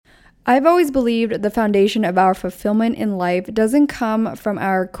I've always believed the foundation of our fulfillment in life doesn't come from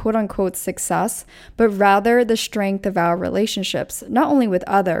our quote-unquote success, but rather the strength of our relationships, not only with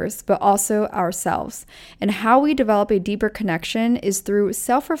others, but also ourselves. And how we develop a deeper connection is through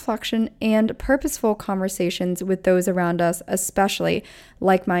self-reflection and purposeful conversations with those around us, especially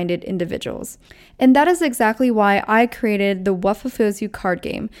like-minded individuals. And that is exactly why I created the What Fulfills You card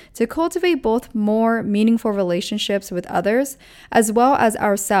game, to cultivate both more meaningful relationships with others, as well as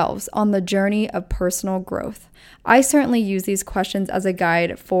ourselves on the journey of personal growth. I certainly use these questions as a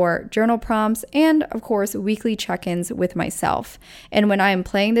guide for journal prompts and, of course, weekly check-ins with myself. And when I am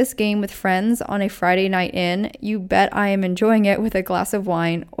playing this game with friends on a Friday night in, you bet I am enjoying it with a glass of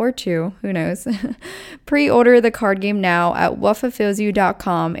wine or two, who knows. Pre-order the card game now at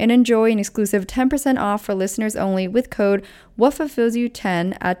whatfulfillsyou.com and enjoy an exclusive 10% off for listeners only with code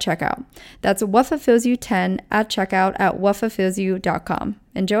WhatFulfillsYou10 at checkout. That's WhatFulfillsYou10 at checkout at whatfulfillsyou.com.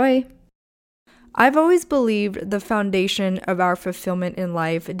 Enjoy! I've always believed the foundation of our fulfillment in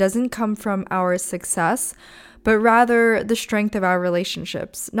life doesn't come from our success, but rather the strength of our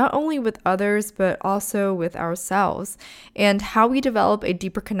relationships, not only with others, but also with ourselves. And how we develop a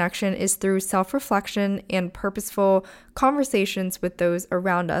deeper connection is through self-reflection and purposeful conversations with those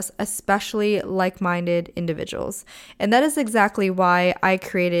around us, especially like-minded individuals. And that is exactly why I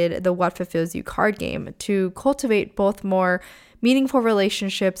created the What Fulfills You card game, to cultivate both more meaningful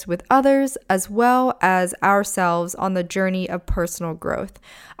relationships with others as well as ourselves on the journey of personal growth.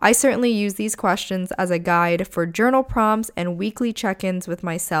 I certainly use these questions as a guide for journal prompts and weekly check-ins with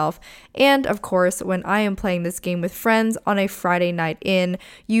myself. And of course, when I am playing this game with friends on a Friday night in,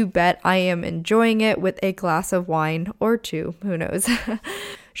 you bet I am enjoying it with a glass of wine or two, who knows.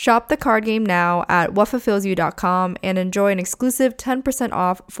 Shop the card game now at whatfulfillsyou.com and enjoy an exclusive 10%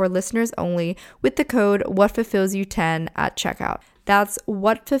 off for listeners only with the code WhatFulfillsYou10 at checkout. That's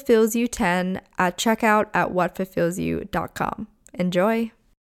WhatFulfillsYou10 at checkout at whatfulfillsyou.com. Enjoy!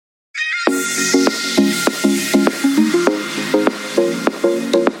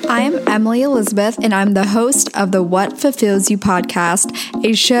 I'm Emily Elizabeth, and I'm the host of the What Fulfills You podcast,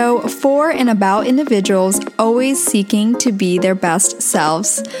 a show for and about individuals always seeking to be their best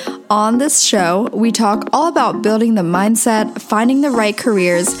selves. On this show, we talk all about building the mindset, finding the right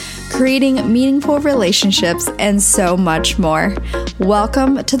careers, creating meaningful relationships, and so much more.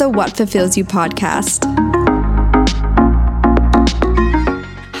 Welcome to the What Fulfills You podcast.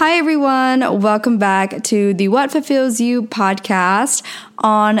 Hi, everyone. Welcome back to the What Fulfills You podcast.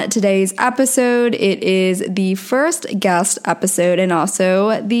 On today's episode, it is the first guest episode and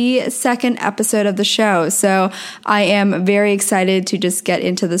also the second episode of the show. So I am very excited to just get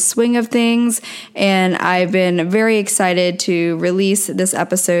into the swing of things. And I've been very excited to release this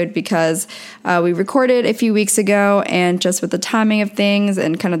episode because we recorded a few weeks ago, and just with the timing of things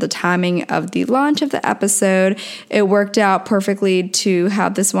and kind of the timing of the launch of the episode, it worked out perfectly to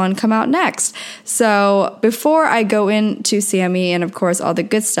have this one come out next. So before I go into Sammy and of course all the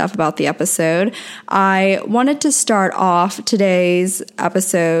good stuff about the episode, I wanted to start off today's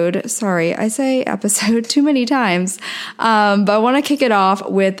episode. Sorry, I say episode too many times, but I want to kick it off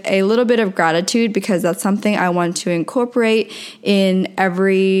with a little bit of gratitude because that's something I want to incorporate in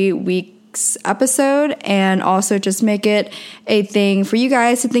every week's episode, and also just make it a thing for you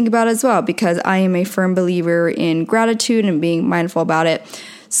guys to think about as well, because I am a firm believer in gratitude and being mindful about it.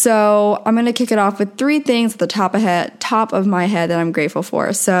 So I'm going to kick it off with 3 things at the top of my head that I'm grateful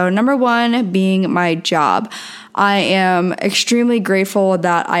for. So number 1 being my job. I am extremely grateful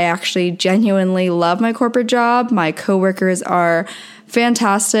that I actually genuinely love my corporate job. My coworkers are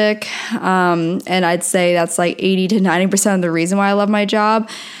fantastic. And I'd say that's like 80 to 90% of the reason why I love my job.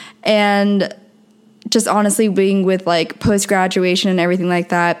 And just honestly being with like post-graduation and everything like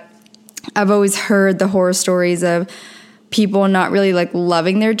that, I've always heard the horror stories of people not really like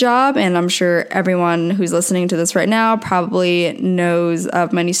loving their job. And I'm sure everyone who's listening to this right now probably knows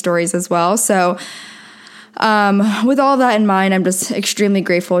of many stories as well. So with all that in mind, I'm just extremely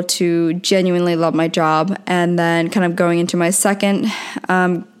grateful to genuinely love my job. And then kind of going into my second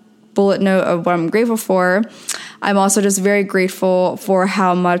bullet note of what I'm grateful for, I'm also just very grateful for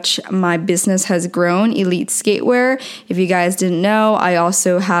how much my business has grown, Elite Skatewear. If you guys didn't know, I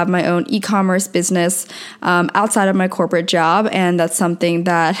also have my own e-commerce business outside of my corporate job, and that's something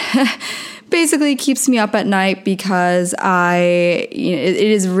that basically keeps me up at night because it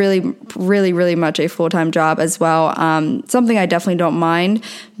is really, really, really much a full-time job as well. Something I definitely don't mind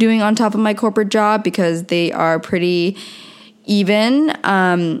doing on top of my corporate job because they are pretty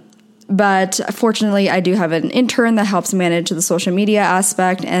even. But fortunately, I do have an intern that helps manage the social media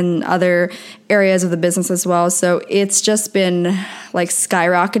aspect and other areas of the business as well. So it's just been like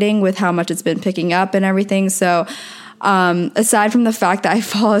skyrocketing with how much it's been picking up and everything. So aside from the fact that I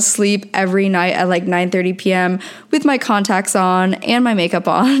fall asleep every night at like 9:30 p.m. with my contacts on and my makeup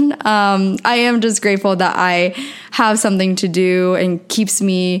on, I am just grateful that I have something to do and keeps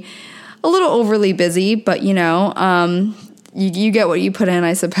me a little overly busy, but you get what you put in,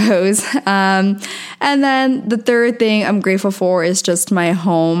 I suppose. And then the third thing I'm grateful for is just my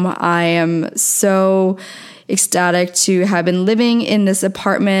home. I am so ecstatic to have been living in this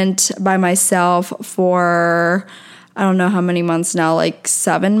apartment by myself for, I don't know how many months now, like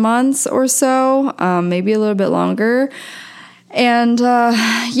 7 months or so, maybe a little bit longer. And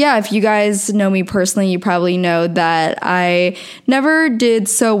if you guys know me personally, you probably know that I never did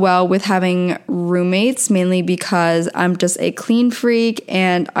so well with having roommates, mainly because I'm just a clean freak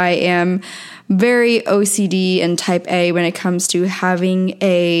and I am very OCD and type A when it comes to having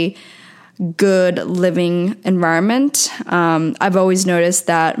a good living environment. I've always noticed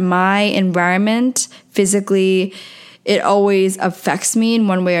that my environment physically, it always affects me in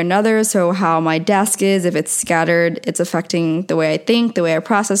one way or another. So how my desk is, if it's scattered, it's affecting the way I think, the way I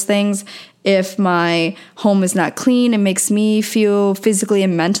process things. If my home is not clean, it makes me feel physically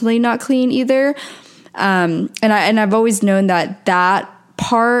and mentally not clean either. And I've always known that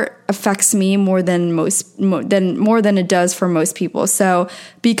part affects me more than it does for most people. So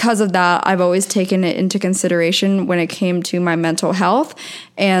because of that, I've always taken it into consideration when it came to my mental health.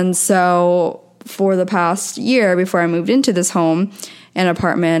 And so for the past year before I moved into this home and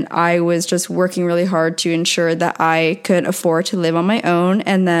apartment, I was just working really hard to ensure that I could afford to live on my own.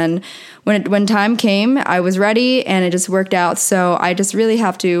 And then when time came, I was ready and it just worked out. So I just really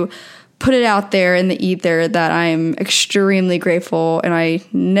have to put it out there in the ether that I'm extremely grateful, and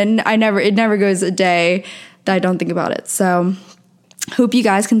it never goes a day that I don't think about it. So hope you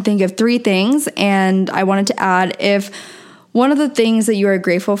guys can think of 3 things. And I wanted to add, if one of the things that you are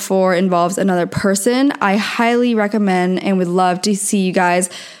grateful for involves another person, I highly recommend and would love to see you guys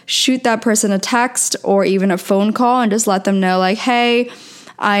shoot that person a text or even a phone call and just let them know, like, hey,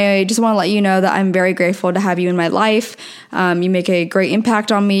 I just want to let you know that I'm very grateful to have you in my life. You make a great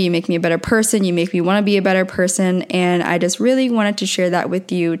impact on me. You make me a better person. You make me want to be a better person. And I just really wanted to share that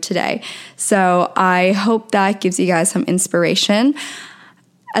with you today. So I hope that gives you guys some inspiration.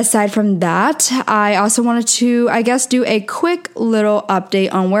 Aside from that, I also wanted to, do a quick little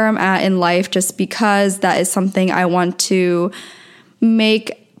update on where I'm at in life, just because that is something I want to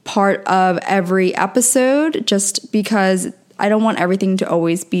make part of every episode, just because I don't want everything to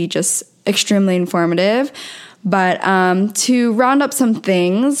always be just extremely informative. But to round up some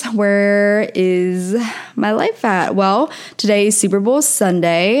things, where is my life at? Well, today is Super Bowl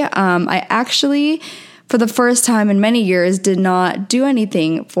Sunday. I actually, for the first time in many years, did not do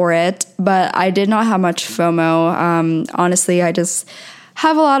anything for it, but I did not have much FOMO. Honestly, I just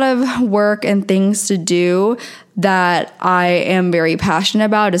have a lot of work and things to do that I am very passionate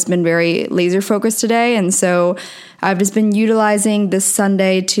about. It's been very laser focused today. And so I've just been utilizing this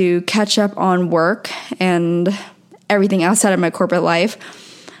Sunday to catch up on work and everything outside of my corporate life.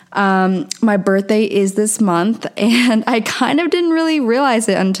 My birthday is this month, and I kind of didn't really realize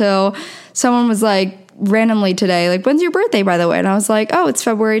it until someone was like, randomly today, like, when's your birthday, by the way? And I was like, oh, it's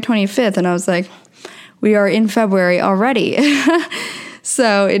February 25th. And I was like, we are in February already.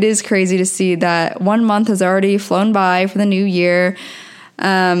 So it is crazy to see that 1 month has already flown by for the new year.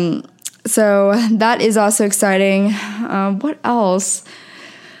 So that is also exciting. What else?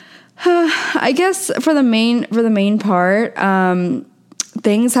 I guess for the main part,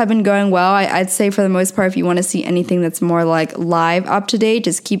 things have been going well. I'd say for the most part, if you want to see anything that's more like live up to date,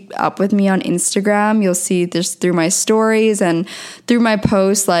 just keep up with me on Instagram. You'll see this through my stories and through my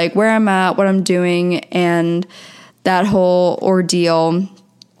posts, like where I'm at, what I'm doing, and that whole ordeal.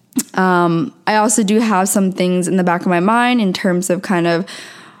 I also do have some things in the back of my mind in terms of kind of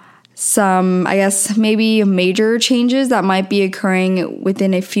some, I guess, maybe major changes that might be occurring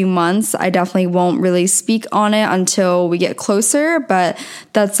within a few months. I definitely won't really speak on it until we get closer, but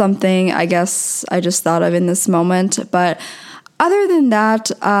that's something I guess I just thought of in this moment. But other than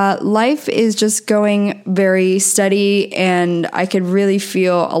that, life is just going very steady, and I could really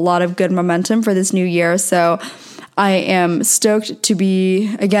feel a lot of good momentum for this new year. So I am stoked to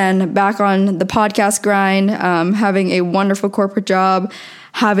be, again, back on the podcast grind, having a wonderful corporate job,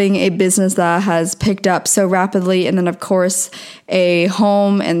 having a business that has picked up so rapidly, and then, of course, a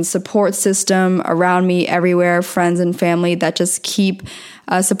home and support system around me everywhere, friends and family that just keep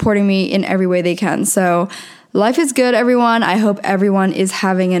supporting me in every way they can. So Life is good, everyone. I hope everyone is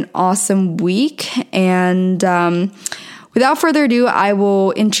having an awesome week. And without further ado, I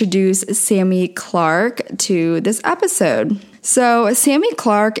will introduce Sammy Clark to this episode. So, Sammy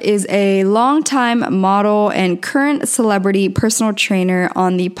Clark is a longtime model and current celebrity personal trainer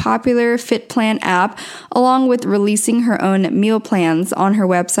on the popular FitPlan app, along with releasing her own meal plans on her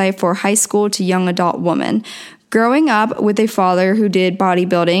website for high school to young adult women. Growing up with a father who did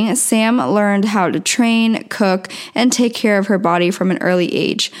bodybuilding, Sam learned how to train, cook, and take care of her body from an early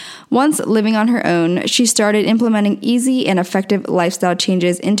age. Once living on her own, she started implementing easy and effective lifestyle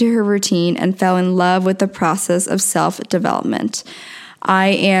changes into her routine and fell in love with the process of self-development. I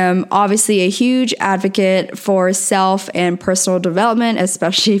am obviously a huge advocate for self and personal development,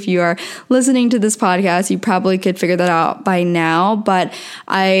 especially if you are listening to this podcast. You probably could figure that out by now. But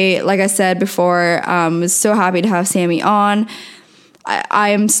like I said before, was so happy to have Sammy on. I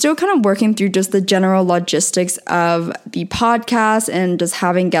am still kind of working through just the general logistics of the podcast and just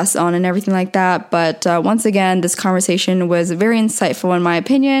having guests on and everything like that. But once again, this conversation was very insightful in my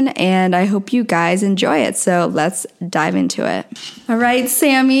opinion, and I hope you guys enjoy it. So let's dive into it. All right,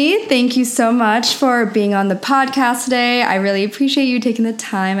 Sammy, thank you so much for being on the podcast today. I really appreciate you taking the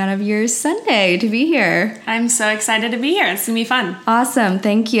time out of your Sunday to be here. I'm so excited to be here. It's going to be fun. Awesome.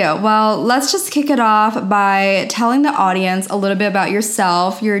 Thank you. Well, let's just kick it off by telling the audience a little bit about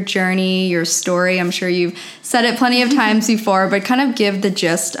yourself, your journey, your story. I'm sure you've said it plenty of times before, but kind of give the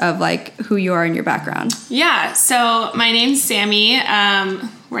gist of like who you are and your background. Yeah. So my name's Sammy.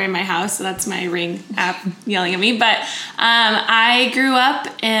 We're in my house, so that's my Ring app yelling at me. But I grew up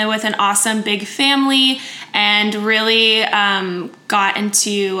with an awesome big family and really got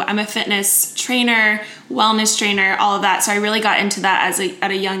into, I'm a fitness trainer, wellness trainer, all of that. So I really got into that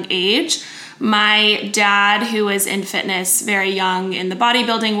at a young age. My dad, who was in fitness very young in the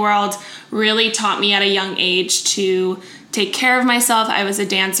bodybuilding world, really taught me at a young age to take care of myself. I was a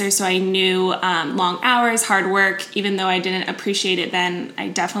dancer, so I knew long hours, hard work. Even though I didn't appreciate it then, I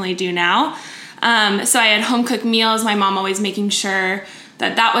definitely do now. So I had home-cooked meals, my mom always making sure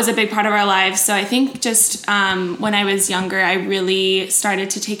that was a big part of our lives. So I think just when I was younger, I really started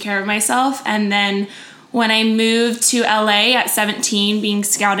to take care of myself. And then when I moved to LA at 17, being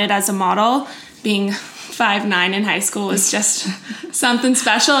scouted as a model, being 5'9" in high school was just something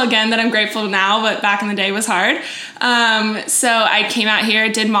special, again, that I'm grateful now, but back in the day was hard. So I came out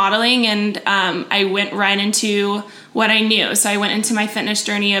here, did modeling, and I went right into what I knew. So I went into my fitness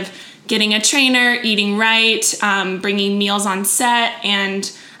journey of getting a trainer, eating right, bringing meals on set,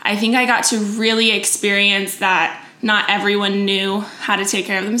 and I think I got to really experience that not everyone knew how to take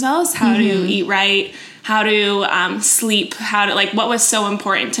care of themselves, how to eat right, how to sleep, what was so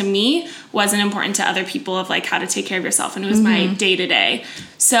important to me wasn't important to other people of like how to take care of yourself. And it was my day to day.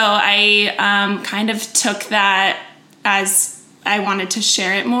 So I kind of took that as I wanted to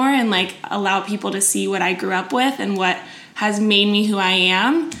share it more and like allow people to see what I grew up with and what has made me who I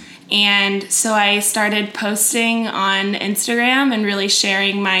am. And so I started posting on Instagram and really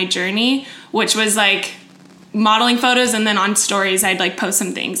sharing my journey, which was like modeling photos, and then on stories I'd like post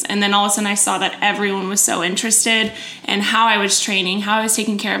some things, and then all of a sudden I saw that everyone was so interested in how I was training, how I was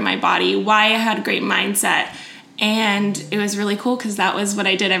taking care of my body, why I had a great mindset, and it was really cool because that was what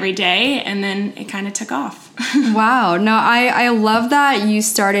I did every day, and then it kind of took off. Wow. No, I love that you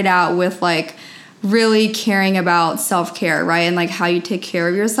started out with like really caring about self-care, right? And like how you take care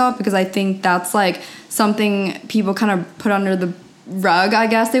of yourself, because I think that's like something people kind of put under the rug, I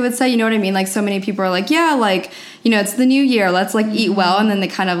guess they would say, you know what I mean? Like so many people are like, yeah, like, you know, it's the new year, let's like eat well, and then they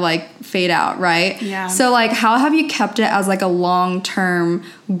kind of like fade out, right? Yeah. So like how have you kept it as like a long-term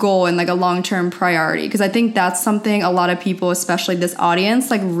goal and like a long-term priority? Because I think that's something a lot of people, especially this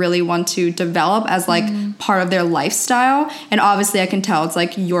audience, like really want to develop as like part of their lifestyle. And obviously I can tell it's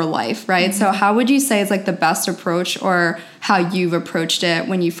like your life, right? So how would you say is like the best approach, or how you've approached it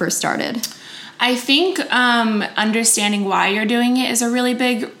when you first started? I think understanding why you're doing it is a really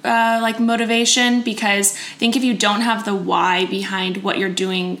big motivation, because I think if you don't have the why behind what you're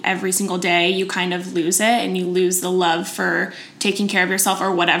doing every single day, you kind of lose it and you lose the love for taking care of yourself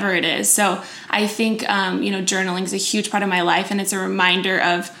or whatever it is. So I think journaling is a huge part of my life, and it's a reminder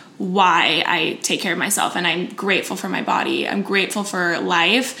of why I take care of myself, and I'm grateful for my body. I'm grateful for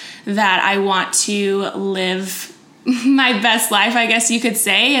life, that I want to live my best life, I guess you could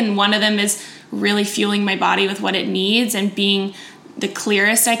say, and one of them is really fueling my body with what it needs and being the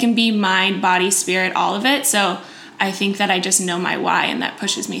clearest I can be, mind, body, spirit, all of it. So I think that I just know my why, and that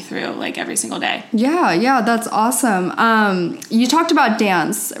pushes me through like every single day. Yeah, that's awesome. You talked about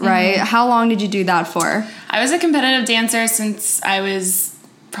dance, right? How long did you do that for? I was a competitive dancer since I was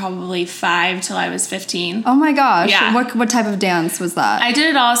probably 5 till I was 15. Oh my gosh. Yeah. What type of dance was that? I did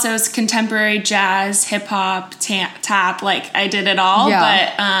it all. So it was contemporary jazz, hip hop, tap. Like I did it all,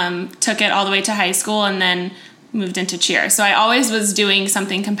 but took it all the way to high school and then moved into cheer. So I always was doing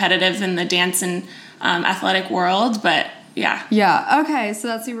something competitive in the dance and athletic world, but yeah. Yeah. Okay. So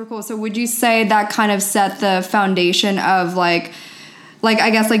that's super cool. So would you say that kind of set the foundation of like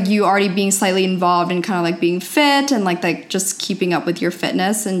I guess like you already being slightly involved in kind of like being fit and like just keeping up with your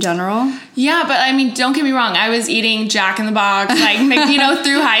fitness in general? Yeah, but I mean, don't get me wrong. I was eating Jack in the Box, like, you know,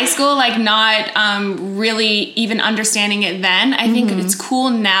 through high school, like not really even understanding it then. I think it's cool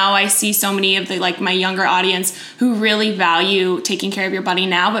now. I see so many of the like my younger audience who really value taking care of your body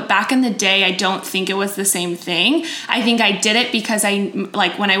now. But back in the day, I don't think it was the same thing. I think I did it because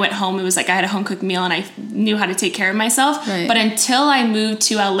like when I went home, it was like I had a home cooked meal and I knew how to take care of myself. Right. But until I moved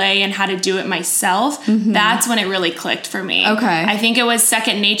to LA and had to do it myself, that's when it really clicked for me. Okay. I think it was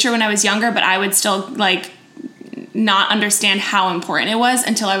second nature when I was younger, but I would still like not understand how important it was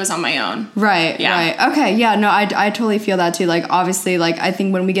until I was on my own. Right. Yeah. Right. Okay. Yeah. No, I totally feel that too. Like obviously, like I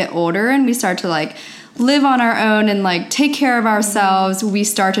think when we get older and we start to like live on our own and like take care of ourselves, we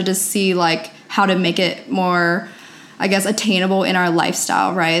start to just see like how to make it more, I guess, attainable in our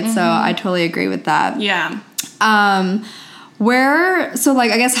lifestyle. Right. So I totally agree with that. Yeah. So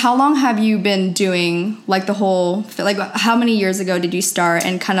like, I guess, how long have you been doing like the whole, like how many years ago did you start,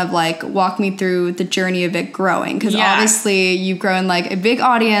 and kind of like walk me through the journey of it growing? Because obviously you've grown like a big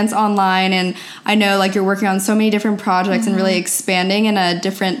audience online, and I know like you're working on so many different projects and really expanding in a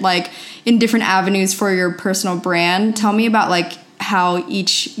different, like in different avenues for your personal brand. Tell me about like how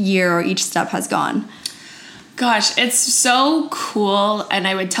each year or each step has gone. Gosh, it's so cool. And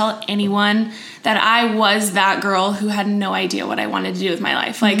I would tell anyone that I was that girl who had no idea what I wanted to do with my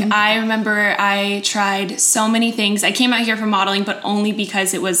life. Like, I remember I tried so many things. I came out here for modeling, but only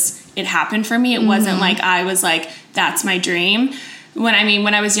because it happened for me. It wasn't like I was like, that's my dream. When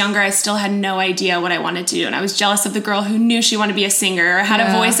I was younger, I still had no idea what I wanted to do. And I was jealous of the girl who knew she wanted to be a singer or had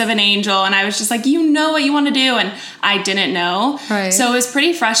a voice of an angel. And I was just like, you know what you want to do. And I didn't know. Right. So it was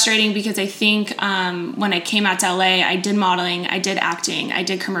pretty frustrating because I think when I came out to LA, I did modeling, I did acting, I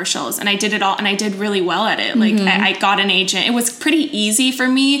did commercials, and I did it all. And I did really well at it. Like I got an agent. It was pretty easy for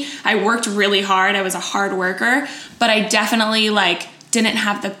me. I worked really hard. I was a hard worker, but I definitely didn't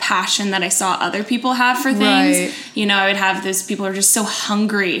have the passion that I saw other people have for things. Right. You know, I would have those people who are just so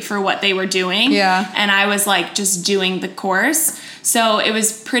hungry for what they were doing. Yeah. And I was like just doing the course. So it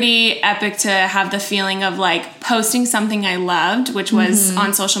was pretty epic to have the feeling of like posting something I loved, which was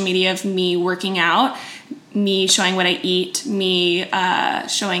on social media of me working out, me showing what I eat, me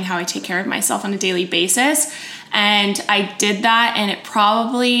showing how I take care of myself on a daily basis. And I did that, and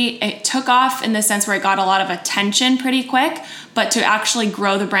it took off in the sense where it got a lot of attention pretty quick, but to actually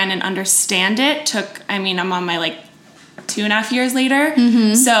grow the brand and understand it I'm on my 2.5 years later.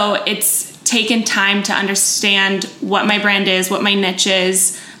 So it's taken time to understand what my brand is, what my niche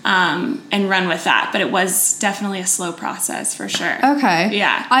is, and run with that. But it was definitely a slow process for sure. Okay.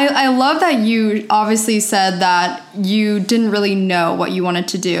 Yeah. I love that you obviously said that you didn't really know what you wanted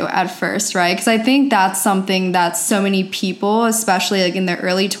to do at first, right? Because I think that's something that so many people, especially in their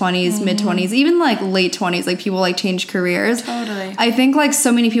early 20s, mid 20s, even late 20s, people change careers. Totally. I think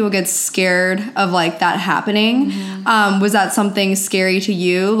so many people get scared of that happening. Was that something scary to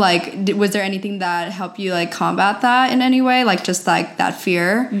you? Was there anything that helped you combat that in any way? Just that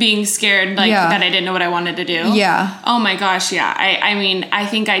fear? Being scared that I didn't know what I wanted to do. Yeah. Oh my gosh, yeah. I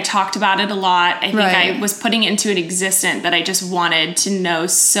think I talked about it a lot. I think I was putting it into an existence that I just wanted to know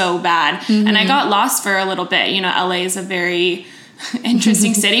so bad. And I got lost for a little bit. You know, LA is a very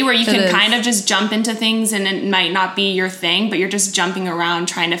interesting city where you can kind of just jump into things, and it might not be your thing, but you're just jumping around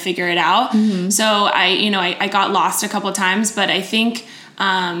trying to figure it out. So I got lost a couple of times, but I think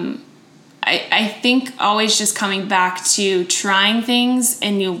I think always just coming back to trying things,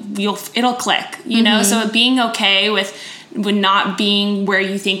 and it'll click, you know? So being okay with not being where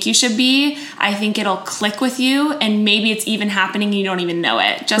you think you should be, I think it'll click with you, and maybe it's even happening and you don't even know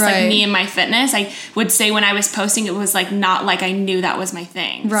it. Just like me and my fitness, I would say when I was posting, it was not like I knew that was my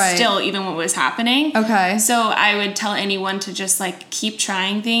thing. Right. Still, even when it was happening. Okay. So I would tell anyone to just keep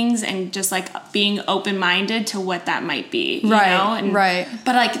trying things and just being open-minded to what that might be. You know? And,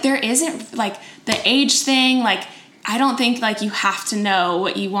 but there isn't the age thing, I don't think you have to know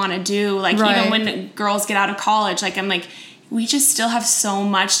what you want to do. Even when girls get out of college, we just still have so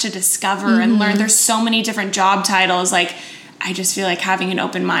much to discover and learn. There's so many different job titles. I just feel like having an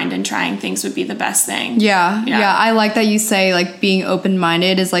open mind and trying things would be the best thing. Yeah. I like that you say like being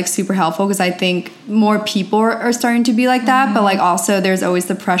open-minded is like super helpful, because I think more people are starting to be like that, but like also there's always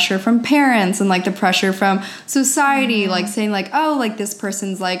the pressure from parents and like the pressure from society, like saying like, oh, like this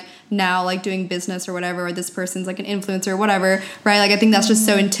person's like now like doing business or whatever, or this person's like an influencer or whatever, right? Like I think that's just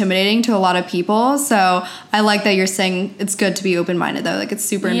so intimidating to a lot of people. So I like that you're saying it's good to be open-minded though. Like it's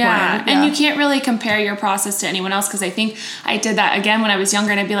super important. And you can't really compare your process to anyone else, because I think I did that again when I was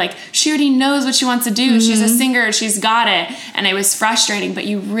younger, and I'd be like, she already knows what she wants to do. She's a singer, she's got it. And it was frustrating, but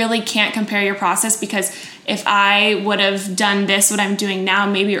you really can't compare your process, because if I would have done this, what I'm doing now,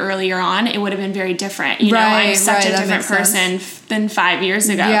 maybe earlier on, it would have been very different. You know, I'm such a different person than 5 years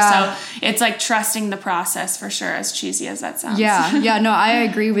ago. So it's like trusting the process for sure, as cheesy as that sounds. Yeah, no, I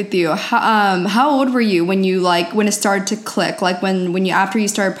agree with you. How old were you when it started to click? Like when you, after you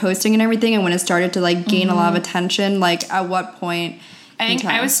started posting and everything, and when it started to like gain a lot of attention, like at what point? I think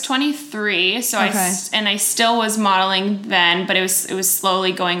I was 23, so I still was modeling then, but it was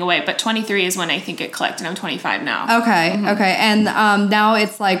slowly going away. But 23 is when I think it clicked, and I'm 25 now. Okay, and now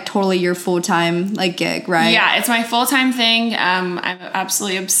it's like totally your full-time like gig, right? Yeah, it's my full-time thing. I'm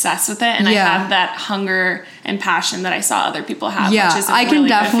absolutely obsessed with it, and I have that hunger and passion that I saw other people have. Yeah, which is I can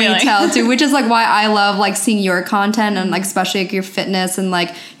definitely tell too, which is like why I love like seeing your content and like especially like your fitness and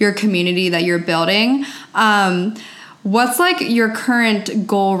like your community that you're building. What's like your current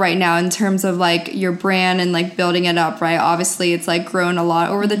goal right now in terms of like your brand and like building it up, right? Obviously it's like grown a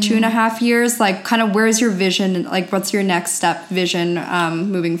lot over the 2.5 years. Like kind of where's your vision? Like what's your next step vision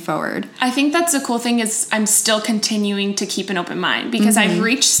moving forward? I think that's the cool thing is I'm still continuing to keep an open mind, because I've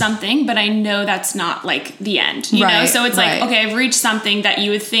reached something, but I know that's not like the end, you know? So it's like, okay, I've reached something that you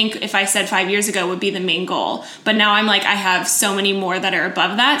would think if I said 5 years ago would be the main goal. But now I'm like, I have so many more that are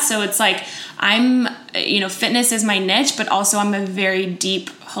above that. So it's like, fitness is my niche, but also I'm a very deep,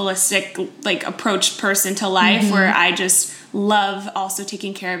 holistic, like approach person to life where I just love also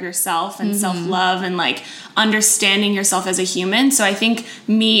taking care of yourself and self-love and like understanding yourself as a human. So I think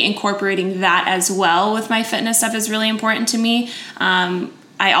me incorporating that as well with my fitness stuff is really important to me.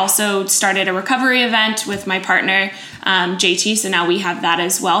 I also started a recovery event with my partner, JT. So now we have that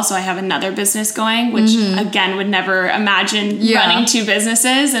as well. So I have another business going, which again, would never imagine running 2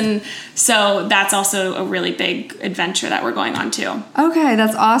 businesses. And so that's also a really big adventure that we're going on too. Okay,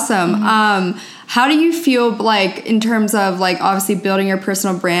 that's awesome. How do you feel like in terms of like obviously building your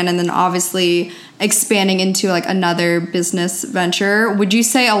personal brand and then obviously expanding into like another business venture? Would you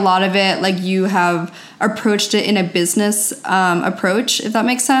say a lot of it like you have approached it in a business approach, if that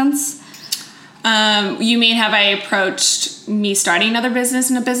makes sense? You mean have I approached me starting another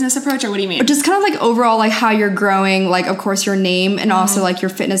business in a business approach, or what do you mean? Just kind of like overall like how you're growing, like of course your name and also like your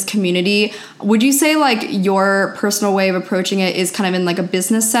fitness community. Would you say like your personal way of approaching it is kind of in like a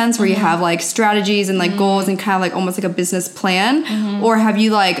business sense where you have like strategies and like goals and kind of like almost like a business plan? Or have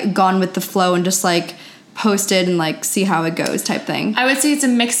you like gone with the flow and just like posted and like see how it goes type thing? I would say it's a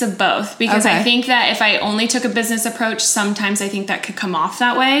mix of both, because I think that if I only took a business approach, sometimes I think that could come off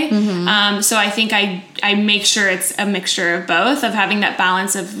that way. So I think I make sure it's a mixture of both, of having that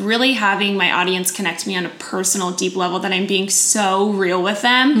balance of really having my audience connect to me on a personal, deep level, that I'm being so real with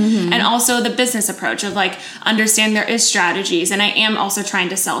them. And also the business approach of like, understand there is strategies, and I am also trying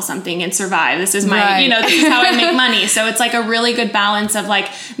to sell something and survive. This is my, this is how I make money. So it's like a really good balance of like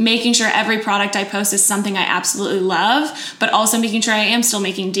making sure every product I post is something I absolutely love, but also making sure I am still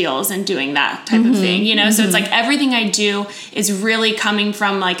making deals and doing that type of thing, So it's like everything I do is really coming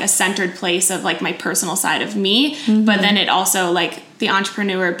from like a centered place of like my personal side of me, but then it also like the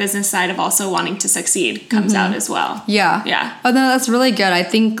entrepreneur business side of also wanting to succeed comes out as well. Yeah. Oh, no, that's really good. I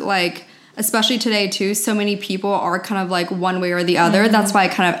think like especially today too, so many people are kind of like one way or the other. That's why I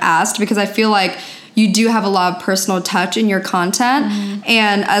kind of asked, because I feel like you do have a lot of personal touch in your content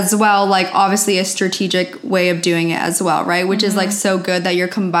and as well, like obviously a strategic way of doing it as well, right? Which is like so good that you're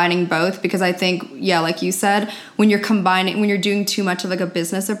combining both, because I think, like you said, when you're doing too much of like a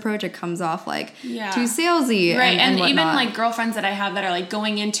business approach, it comes off like too salesy. Right. And even like girlfriends that I have that are like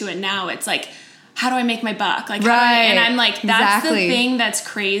going into it now, it's like, how do I make my buck? Like, and I'm like, that's the thing that's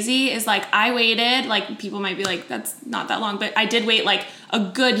crazy is like, I waited, like people might be like, that's not that long, but I did wait like a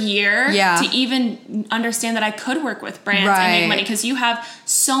good year to even understand that I could work with brands and make money, because you have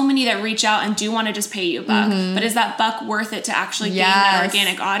so many that reach out and do want to just pay you a buck. But is that buck worth it to actually gain that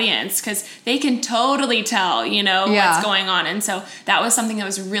organic audience? Because they can totally tell, you know, what's going on. And so that was something that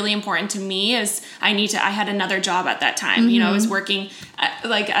was really important to me. Is I had another job at that time. You know, I was working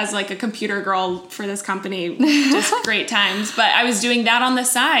as a computer girl for this company, just great times. But I was doing that on the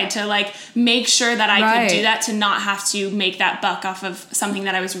side to like make sure that I could do that, to not have to make that buck off of something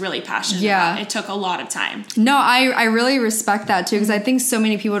that I was really passionate about. It took a lot of time. No, I really respect that too, because I think so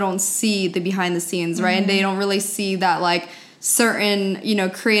many people don't see the behind the scenes, right? And they don't really see that like certain, you know,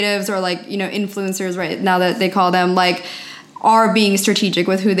 creatives or like, you know, influencers, right now that they call them, like are being strategic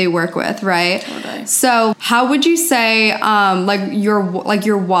with who they work with, right? Totally. So how would you say your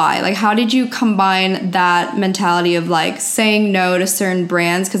why? Like how did you combine that mentality of like saying no to certain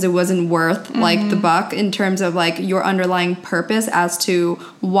brands because it wasn't worth like the buck, in terms of like your underlying purpose as to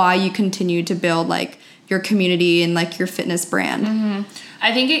why you continue to build like your community and like your fitness brand?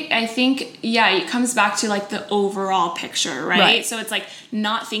 I think it comes back to like the overall picture, right? So it's like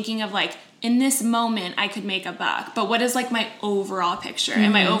not thinking of like, in this moment I could make a buck, but what is like my overall picture?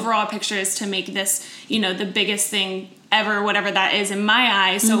 And my overall picture is to make this, you know, the biggest thing ever, whatever that is in my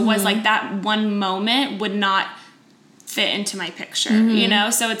eyes. So it was like that one moment would not fit into my picture, you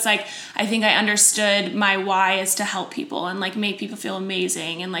know? So it's like, I think I understood my why is to help people and like make people feel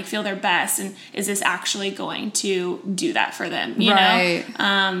amazing and like feel their best. And is this actually going to do that for them? You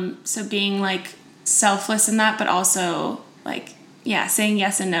know? So being like selfless in that, but also like, saying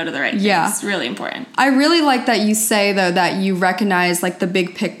yes and no to the right things is really important. I really like that you say, though, that you recognize, like, the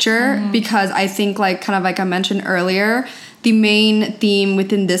big picture, because I think, like, kind of like I mentioned earlier, the main theme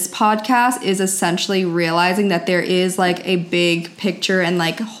within this podcast is essentially realizing that there is, like, a big picture and,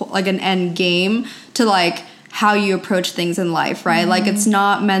 like an end game to, like, how you approach things in life, right? Like, it's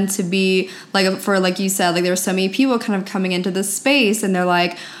not meant to be, like, for, like you said, like, there's so many people kind of coming into this space and they're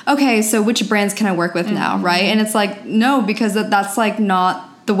like, okay, so which brands can I work with now, right? And it's like, no, because that's, like,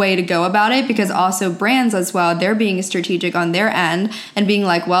 not the way to go about it, because also brands as well, they're being strategic on their end and being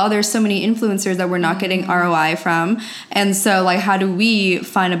like, well, there's so many influencers that we're not getting ROI from. And so, like, how do we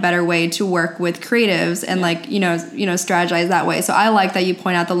find a better way to work with creatives and, like, you know, strategize that way? So I like that you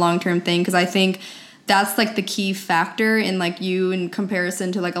point out the long-term thing, because I think that's like the key factor in like you in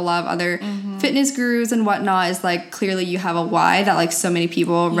comparison to like a lot of other fitness gurus and whatnot, is like clearly you have a why that like so many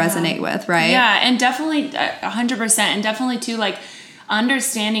people resonate with, right? Yeah, and definitely 100%, and definitely too like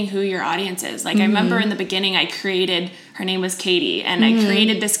understanding who your audience is. Like I remember in the beginning I created, her name was Katie, and I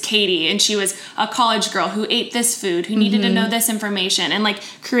created this Katie, and she was a college girl who ate this food, who needed to know this information, and like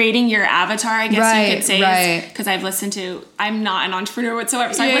creating your avatar, I guess you could say, because I've listened to, I'm not an entrepreneur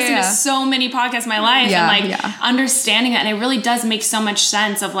whatsoever, so I've listened to so many podcasts in my life, and like understanding that, and it really does make so much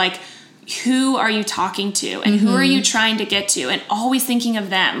sense of like, who are you talking to, and who are you trying to get to, and always thinking of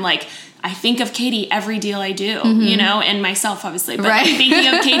them. Like I think of Katie every deal I do, you know, and myself obviously, but thinking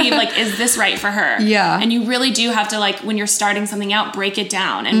of Katie, like, is this right for her? Yeah. And you really do have to, like, when you're starting something out, break it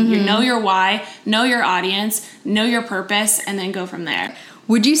down and you know your why, know your audience, know your purpose, and then go from there.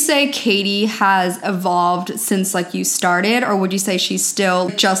 Would you say Katie has evolved since like you started, or would you say she's still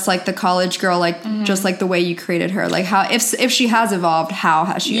just like the college girl, like just like the way you created her? Like how, if she has evolved, how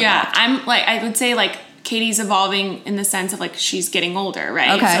has she evolved? I'm like, I would say like, Katie's evolving in the sense of like she's getting older,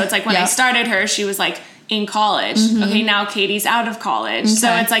 right? Okay. So it's like when I started her, she was like in college. Okay, now Katie's out of college. Okay.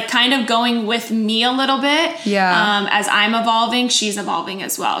 So it's like kind of going with me a little bit. Yeah. As I'm evolving, she's evolving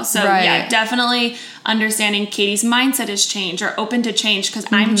as well. So yeah, definitely understanding Katie's mindset has changed or open to change, because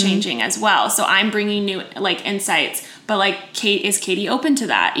I'm changing as well. So I'm bringing new like insights, but like is Katie open to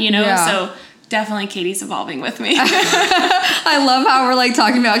that? You know, so definitely Katie's evolving with me. I love how we're like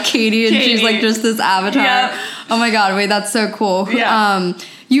talking about Katie and she's like just this avatar. Yep. Oh my God, wait, that's so cool. Yeah.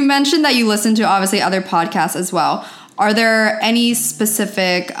 You mentioned that you listen to obviously other podcasts as well. Are there any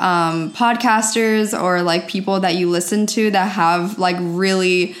specific podcasters or like people that you listen to that have like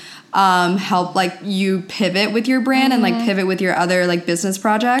really helped like you pivot with your brand and like pivot with your other like business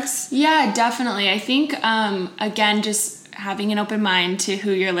projects? Yeah, definitely. I think, again, just having an open mind to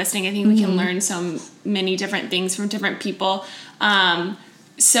who you're listening. I think we can learn so many different things from different people.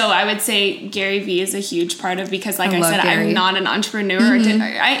 So I would say Gary Vee is a huge part of, because like I said, Gary. I'm not an entrepreneur.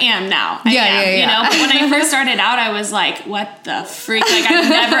 I am now. I am, you know, but when I first started out, I was like, what the freak? Like I've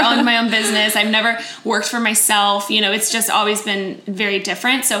never owned my own business. I've never worked for myself. You know, it's just always been very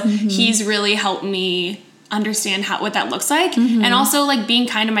different. So he's really helped me understand what that looks like, and also like being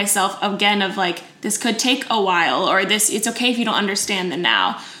kind to myself again of like, this could take a while, or it's okay if you don't understand the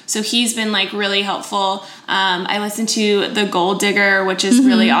now. So he's been like really helpful. I listen to The Gold Digger, which is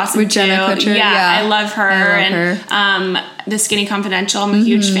really awesome with Jenna Kutcher. Yeah, I love her. And The Skinny Confidential, I'm a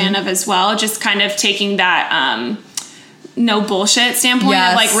huge fan of as well. Just kind of taking that no bullshit standpoint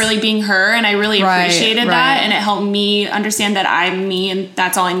of like really being her, and I really appreciated that, and it helped me understand that I'm me and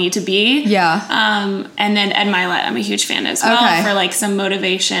that's all I need to be. And then Ed Milet, I'm a huge fan as well for like some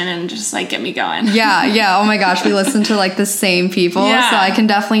motivation and just like get me going. Oh my gosh, we listen to like the same people, so I can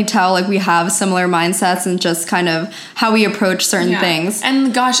definitely tell like we have similar mindsets and just kind of how we approach certain things.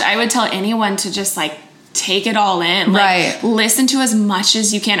 And gosh, I would tell anyone to just like take it all in, like listen to as much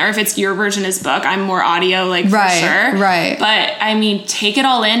as you can, or if it's your version as book, I'm more audio, like for sure, but I mean take it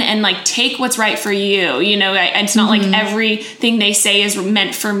all in and like take what's right for you, you know. It's not like everything they say is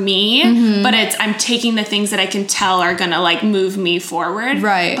meant for me, but I'm taking the things that I can tell are gonna like move me forward,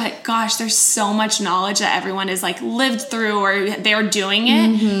 but gosh, there's so much knowledge that everyone is like lived through or they're doing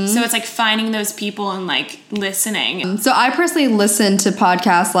it, so it's like finding those people and like listening. So I personally listen to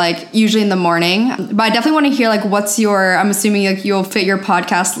podcasts like usually in the morning, but I definitely want to hear like what's your, I'm assuming like you'll fit your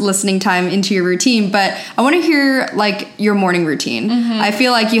podcast listening time into your routine, but I want to hear like your morning routine. I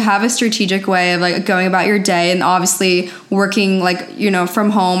feel like you have a strategic way of like going about your day, and obviously working like, you know, from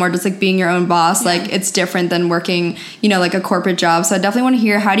home or just like being your own boss, like it's different than working, you know, like a corporate job. So I definitely want to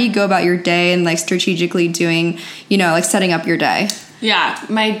hear, how do you go about your day and like strategically doing, you know, like setting up your day? Yeah,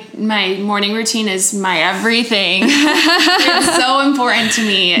 my morning routine is my everything. It's so important to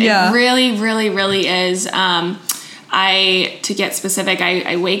me. It really, really, really is. To get specific,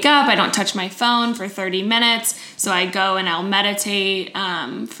 I wake up, I don't touch my phone for 30 minutes. So I go and I'll meditate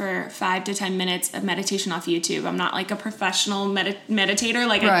for 5 to 10 minutes of meditation off YouTube. I'm not like a professional meditator.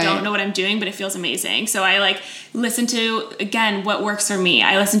 Like I don't know what I'm doing, but it feels amazing. So I like listen to, again, what works for me.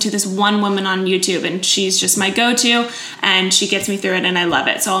 I listen to this one woman on YouTube and she's just my go-to and she gets me through it and I love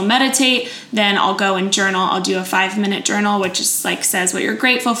it. So I'll meditate, then I'll go and journal. I'll do a 5-minute journal, which is like says what you're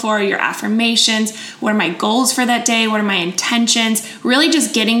grateful for, your affirmations, what are my goals for that day, what are my intentions, really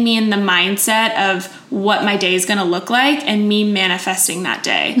just getting me in the mindset of what my day is going to look like and me manifesting that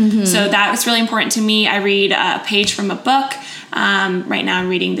day. So that was really important to me. I read a page from a book. Right now I'm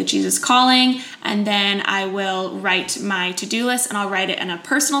reading The Jesus Calling, and then I will write my to-do list, and I'll write it in a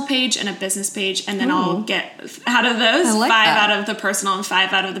personal page and a business page, and then I'll get out of those 5 out of the personal and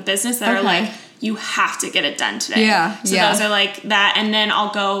 5 out of the business that are like, you have to get it done today. So those are like that, and then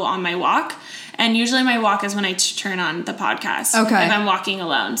I'll go on my walk. And usually my walk is when I turn on the podcast. If I'm walking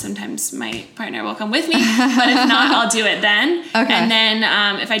alone, sometimes my partner will come with me, but if not, I'll do it then. And then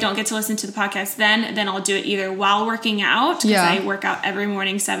if I don't get to listen to the podcast then I'll do it either while working out, because I work out every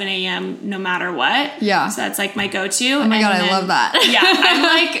morning, 7 a.m. no matter what. So that's like my go-to. Oh my God, I love that. I'm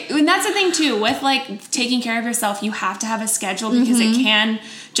like, and that's the thing too, with like taking care of yourself, you have to have a schedule, because it can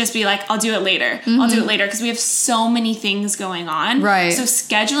just be like, I'll do it later. I'll do it later, because we have so many things going on. So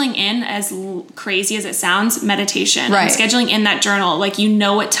scheduling in, as crazy as it sounds, meditation, and scheduling in that journal, like, you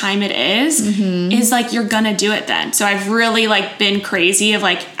know what time it is like, you're gonna do it then. So I've really like been crazy of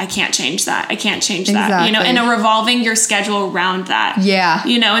like, I can't change that. I can't change that, you know, and revolving your schedule around that.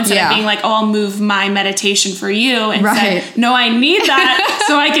 You know, instead of being like, oh, I'll move my meditation for you, and say, no, I need that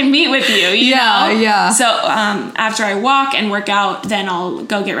so I can meet with you, you know? So after I walk and work out, then I'll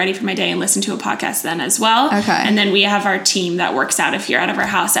go get ready for my day and listen to a podcast then as well. And then we have our team that works out of here, out of our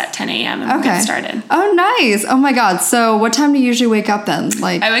house at 10 a.m. and we'll get started. Oh, nice. Oh my God. So what time do you usually wake up then?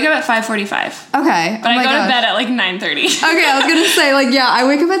 Like, I wake up at 5:45. But I go to bed at like 9:30. I was going to say like, I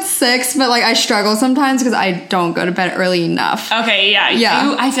wake up at 6, but like I struggle sometimes because I don't go to bed early enough.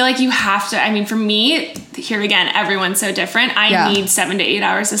 I feel like you have to, I mean, for me, here again, everyone's so different. I need 7 to 8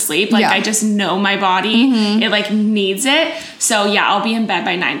 hours of sleep. Like I just know my body, it like needs it. So I'll be in bed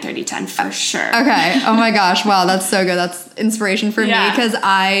by 9:30, 10 for sure. Oh my gosh. Wow. That's so good. That's inspiration for me, because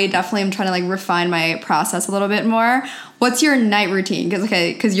I definitely am trying to like refine my process a little bit more. What's your night routine?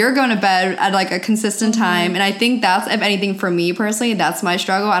 Because you're going to bed at like a consistent time. And I think that's, if anything, for me personally, that's my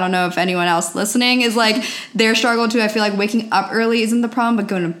struggle. I don't know if anyone else listening is like their struggle too. I feel like waking up early isn't the problem, but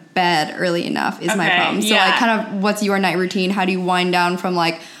going to bed early enough is my problem. So like, kind of what's your night routine? How do you wind down from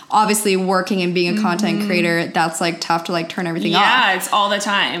like, obviously working and being a content creator, that's like tough to like turn everything off. Yeah, it's all the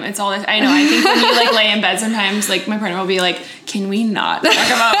time. It's all the I know. I think when you like lay in bed sometimes, like my partner will be like, can we not talk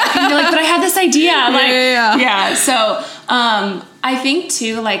about work? And you're like, but I had this idea. So I think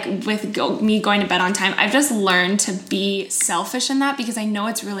too, like with me going to bed on time, I've just learned to be selfish in that because I know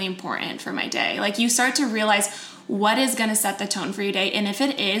it's really important for my day. Like you start to realize what is going to set the tone for your day. And if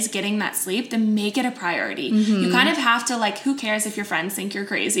it is getting that sleep, then make it a priority. You kind of have to like, who cares if your friends think you're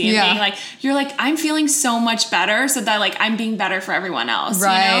crazy and being like, you're like, I'm feeling so much better so that like I'm being better for everyone else,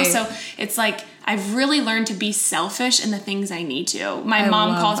 right. you know? So it's like, I've really learned to be selfish in the things I need to. My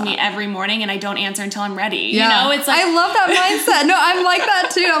mom calls me every morning and I don't answer until I'm ready. Yeah. You know, it's like, I love that mindset. No, I'm like that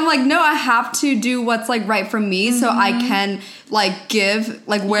too. I'm like, no, I have to do what's like right for me so I can like give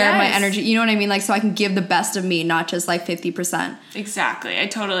like where my energy, you know what I mean? Like, so I can give the best of me, not just like 50%. Exactly. I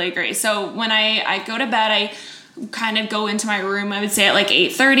totally agree. So when I go to bed, I kind of go into my room, I would say at like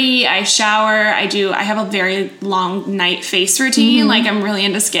 8:30. I shower. I have a very long night face routine. Like I'm really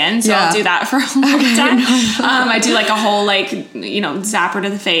into skin, so I'll do that for a long time. I do like a whole like, you know, zapper to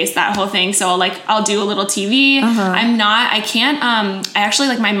the face, that whole thing. So I'll do a little TV. I actually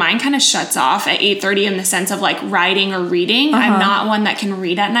like my mind kind of shuts off at 8:30 in the sense of like writing or reading. I'm not one that can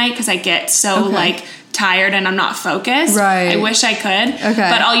read at night because I get so like tired and I'm not focused. Right. I wish I could. Okay.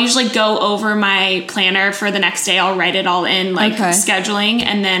 But I'll usually go over my planner for the next day. I'll write it all in, like scheduling,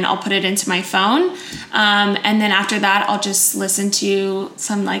 and then I'll put it into my phone. And then after that, I'll just listen to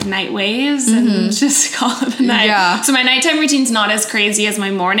some like night waves and just call it a night. Yeah. So my nighttime routine's not as crazy as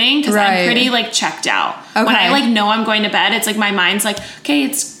my morning because I'm pretty like checked out. Okay. When I like know I'm going to bed, it's like my mind's like, okay,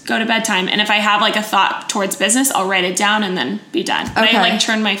 it's go to bedtime. And if I have like a thought towards business, I'll write it down and then be done. But I like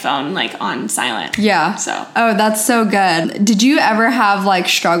turn my phone like on silent. Yeah. So. Oh, that's so good. Did you ever have like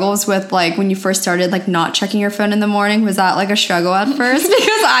struggles with like when you first started like not checking your phone in the morning? Was that like a struggle at first?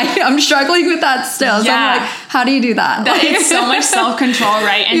 Because I'm struggling with that still. So I'm like, how do you do that? It's so much self-control,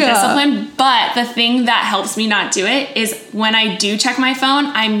 right? And discipline. But the thing that helps me not do it is when I do check my phone,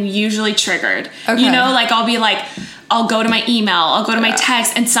 I'm usually triggered. Okay. You know, like I'll be like, I'll go to my email, I'll go to my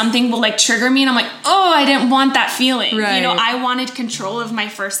text, and something will like trigger me, and I'm like, oh, I didn't want that feeling. Right. You know, I wanted control of my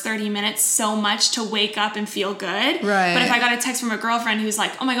first 30 minutes so much to wake up and feel good. Right. But if I got a text from a girlfriend who's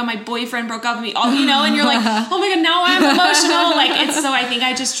like, oh my God, my boyfriend broke up with me, you know, and you're like, oh my God, now I'm emotional. Like it's, so I think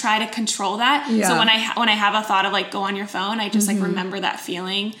I just try to control that. Yeah. So when I have a thought of like, go on your phone, I just like remember that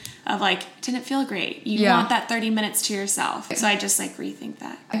feeling of like, didn't feel great. You want that 30 minutes to yourself. So I just like rethink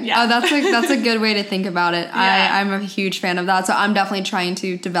that. Yeah. Oh, that's a good way to think about it. Yeah. I'm a huge fan of that. So I'm definitely trying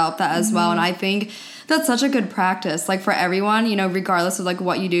to develop that as well. And I think that's such a good practice, like for everyone, you know, regardless of like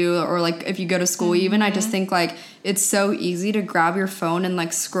what you do or like if you go to school even, I just think like it's so easy to grab your phone and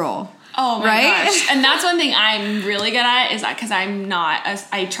like scroll. Oh my gosh. And that's one thing I'm really good at is that because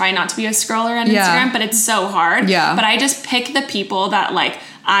I try not to be a scroller on Instagram, but it's so hard. Yeah. But I just pick the people that like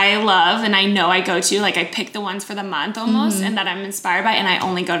I love and I know I go to, like I pick the ones for the month almost and that I'm inspired by and I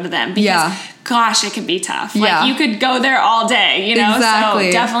only go to them because gosh, it can be tough. Like you could go there all day, you know?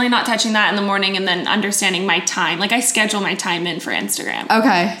 Exactly. So definitely not touching that in the morning and then understanding my time. Like I schedule my time in for Instagram.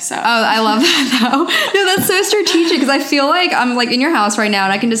 Okay. So. Oh, I love that though. No, that's so strategic because I feel like I'm like in your house right now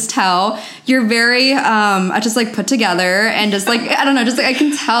and I can just tell you're very just like put together and just like, I don't know, just like I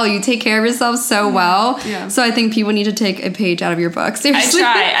can tell you take care of yourself so well. Yeah. So I think people need to take a page out of your book. Seriously.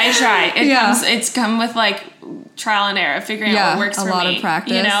 I try. It's come with like trial and error, figuring out what works for me. A lot of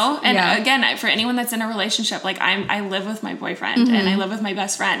practice. You know? And again, for anyone that's in a relationship, like I live with my boyfriend and I live with my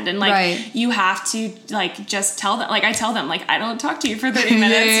best friend. And like you have to like just tell them, like I tell them, like I don't talk to you for 30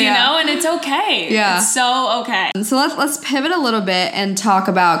 minutes, you know? And it's okay. Yeah. It's so okay. So let's pivot a little bit and talk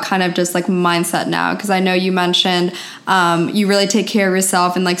about kind of just like mindset now. Cause I know you mentioned you really take care of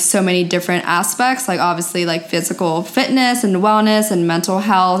yourself in like so many different aspects, like obviously like physical fitness and wellness and mental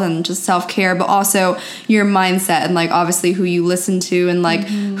health and just self-care, but also your mindset and like obviously who you listen to and like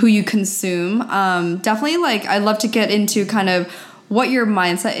who you consume. Definitely like I'd love to get into kind of what your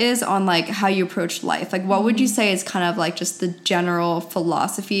mindset is on like how you approach life. Like what would you say is kind of like just the general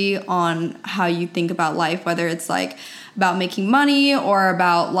philosophy on how you think about life, whether it's like about making money or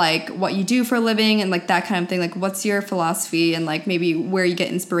about like what you do for a living and like that kind of thing. Like what's your philosophy and like maybe where you get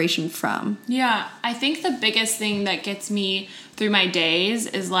inspiration from? Yeah, I think the biggest thing that gets me through my days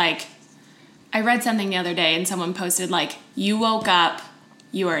is like, I read something the other day and someone posted like, you woke up,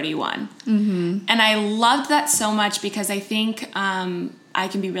 you already won. And I loved that so much because I think I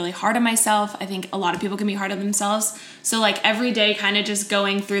can be really hard on myself. I think a lot of people can be hard on themselves. So like every day kind of just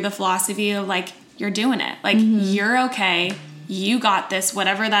going through the philosophy of like, you're doing it. Like you're okay. You got this,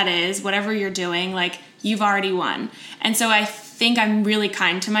 whatever that is, whatever you're doing, like you've already won. And so I think I'm really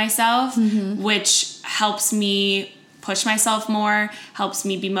kind to myself, which helps me push myself more, helps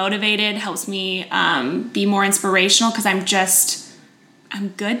me be motivated, helps me be more inspirational because I'm just I'm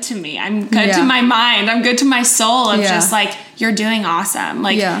good to me. I'm good to my mind. I'm good to my soul of just like, you're doing awesome.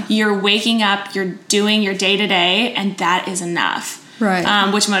 Like you're waking up, you're doing your day to day, and that is enough.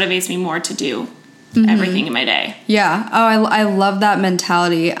 Right. Which motivates me more to do everything in my day. Yeah. Oh, I love that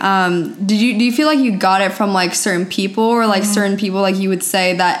mentality. Do you feel like you got it from like certain people, or like certain people like you would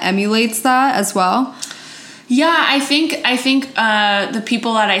say that emulates that as well? Yeah, I think the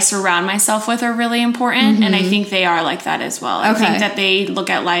people that I surround myself with are really important, and I think they are like that as well. I think that they look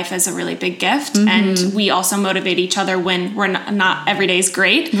at life as a really big gift, and we also motivate each other when we're not every day's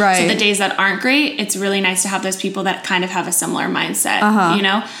great. Right. So the days that aren't great, it's really nice to have those people that kind of have a similar mindset. You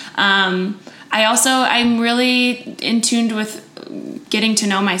know, I'm really in tune with getting to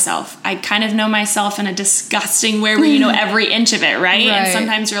know myself. I kind of know myself in a disgusting way where you know every inch of it, right? And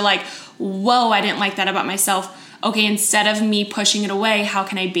sometimes you're like, whoa, I didn't like that about myself. Okay, instead of me pushing it away, how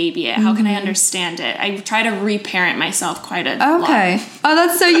can I baby it? How can I understand it? I try to reparent myself quite a lot. Oh,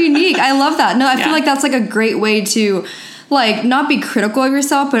 that's so unique. I love that. No, I feel like that's like a great way to like not be critical of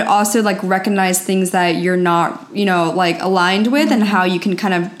yourself, but also like recognize things that you're not, you know, like aligned with, and how you can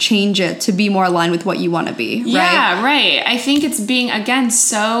kind of change it to be more aligned with what you want to be. Right? Yeah, right. I think it's being, again,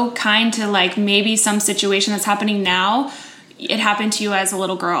 so kind to like maybe some situation that's happening now. It happened to you as a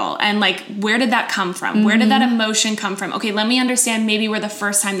little girl, and like, where did that come from? Where did that emotion come from? Okay, let me understand maybe where the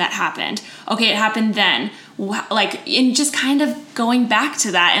first time that happened. Okay, it happened then. Like, and just kind of going back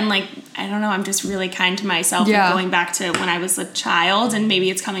to that, and like, I don't know, I'm just really kind to myself, and going back to when I was a child, and maybe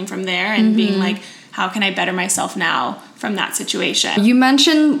it's coming from there, and being like, how can I better myself now from that situation? You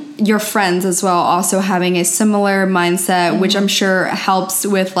mentioned your friends as well, also having a similar mindset, which I'm sure helps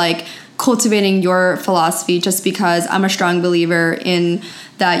with like cultivating your philosophy, just because I'm a strong believer in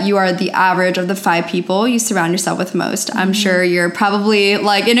that you are the average of the 5 people you surround yourself with most. I'm sure you're probably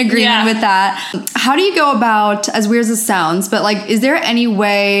like in agreement with that. How do you go about, as weird as it sounds, but like, is there any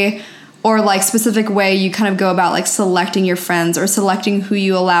way or like specific way you kind of go about like selecting your friends or selecting who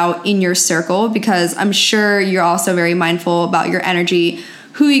you allow in your circle? Because I'm sure you're also very mindful about your energy,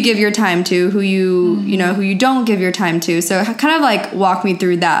 who you give your time to, who you know, who you don't give your time to. So kind of like walk me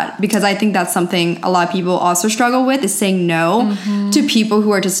through that, because I think that's something a lot of people also struggle with, is saying no to people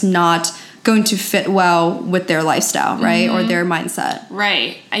who are just not going to fit well with their lifestyle, right? Or their mindset.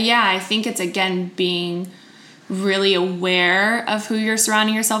 Right. Yeah, I think it's, again, being really aware of who you're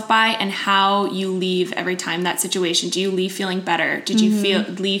surrounding yourself by and how you leave every time that situation. Do you leave feeling better? Did you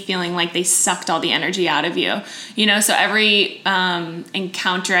leave feeling like they sucked all the energy out of you? You know, so every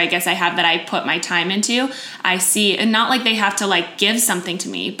encounter, I guess, I have that I put my time into, I see, and not like they have to like give something to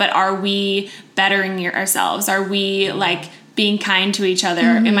me, but are we bettering ourselves? Are we like being kind to each other?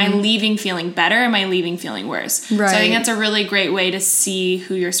 Am I leaving feeling better? Am I leaving feeling worse? Right. So I think that's a really great way to see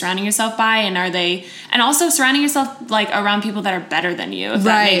who you're surrounding yourself by, and also surrounding yourself like around people that are better than you, if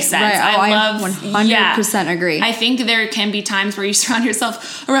that makes sense. Right. I love 100% agree. I think there can be times where you surround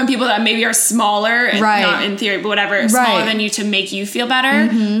yourself around people that maybe are smaller, and not in theory, but whatever, smaller than you to make you feel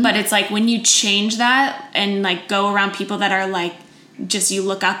better. But it's like when you change that and like go around people that are like, just you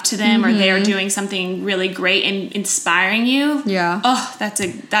look up to them, or they are doing something really great and inspiring you. Yeah. Oh, that's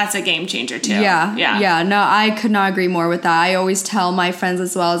a game changer too. Yeah. No, I could not agree more with that. I always tell my friends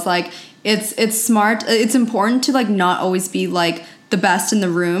as well, as like, it's smart. It's important to like not always be like the best in the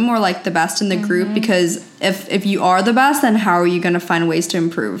room or like the best in the group, because if you are the best, then how are you going to find ways to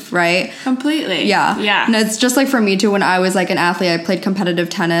improve, right? Completely. Yeah. And it's just like for me too, when I was like an athlete, I played competitive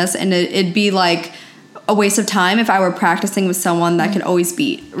tennis, and it'd be like a waste of time if I were practicing with someone that could always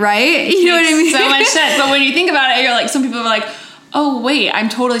beat, right? You know what I mean? So much sense. But when you think about it, you're like, some people are like, oh wait, I'm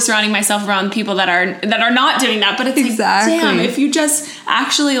totally surrounding myself around people that are not doing that. But it's like, damn, if you just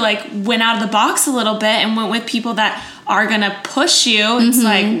actually like went out of the box a little bit and went with people that are gonna push you, it's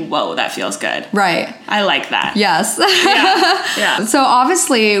like, whoa, that feels good. Right. I like that. Yes. Yeah. So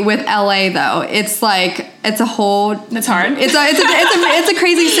obviously with LA though, it's like, it's a whole, it's hard. It's a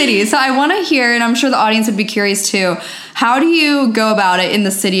crazy city. So I want to hear, and I'm sure the audience would be curious too, how do you go about it in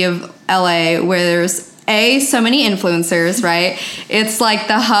the city of LA, where there's so many influencers, right? It's like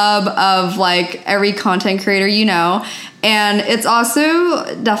the hub of like every content creator, you know, and it's also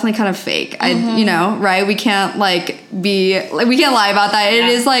definitely kind of fake. You know, right? We can't we can't lie about that. It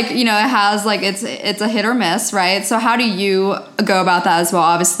is like, you know, it has like, it's a hit or miss, right? So how do you go about that as well?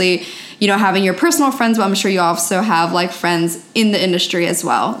 Obviously, you know, having your personal friends, but I'm sure you also have like friends in the industry as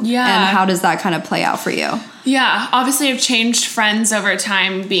well. Yeah. And how does that kind of play out for you? Yeah, obviously I've changed friends over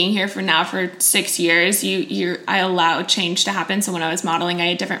time, being here for 6 years. I allow change to happen. So when I was modeling, I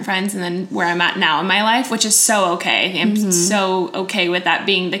had different friends, and then where I'm at now in my life, which is so okay. I'm I'm so okay with that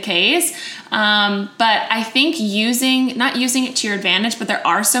being the case. But I think not using it to your advantage, but there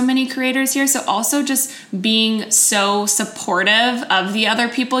are so many creators here. So also just being so supportive of the other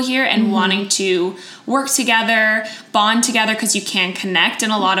people here and wanting to work together, bond together, because you can connect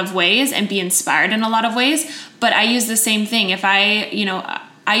in a lot of ways and be inspired in a lot of ways. But I use the same thing. If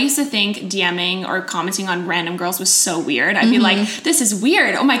I used to think DMing or commenting on random girls was so weird. I'd be like, this is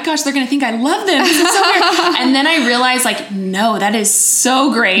weird. Oh my gosh, they're going to think I love them. This is so weird. And then I realized like, no, that is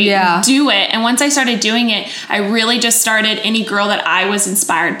so great. Yeah. Do it. And once I started doing it, I really just started any girl that I was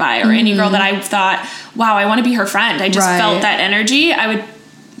inspired by or any girl that I thought, wow, I want to be her friend. I just felt that energy. I would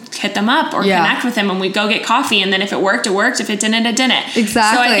hit them up or connect with them and we'd go get coffee, and then if it worked, it worked. If it didn't, it didn't.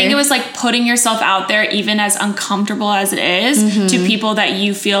 Exactly. So I think it was like putting yourself out there, even as uncomfortable as it is, to people that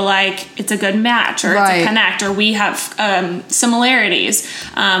you feel like it's a good match or it's a connect or we have similarities.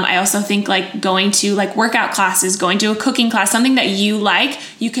 I also think like going to like workout classes, going to a cooking class, something that you like,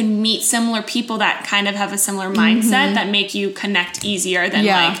 you can meet similar people that kind of have a similar mindset that make you connect easier than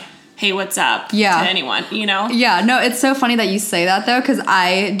like, hey, what's up to anyone, you know? Yeah, no, it's so funny that you say that though, because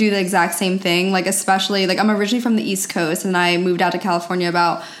I do the exact same thing. Like, especially, like, I'm originally from the East Coast and I moved out to California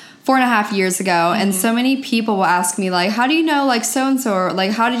about 4.5 years ago. And so many people will ask me, like, how do you know, like, so-and-so? Or,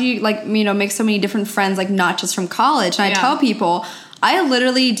 like, how did you, like, you know, make so many different friends, like, not just from college? And I tell people, I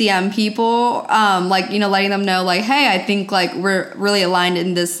literally DM people, like, you know, letting them know, like, hey, I think, like, we're really aligned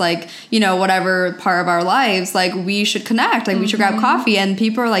in this, like, you know, whatever part of our lives, like, we should connect, like, we should grab coffee. And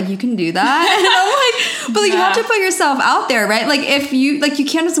people are like, you can do that? And I'm like, but, like, you have to put yourself out there, right? Like, if you, like, you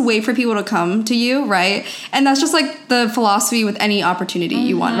can't just wait for people to come to you, right? And that's just, like, the philosophy with any opportunity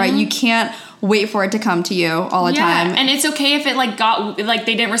you want, right? You can't wait for it to come to you all the time. And it's okay if it, like,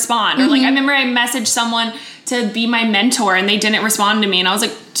 they didn't respond. Or, like, I remember I messaged someone to be my mentor and they didn't respond to me, and I was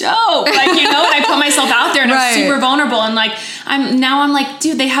like, dope, like, you know, and I put myself out there and I was super vulnerable, and like I'm like,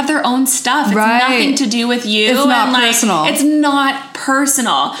 dude, they have their own stuff. It's nothing to do with you. It's not and like personal. it's not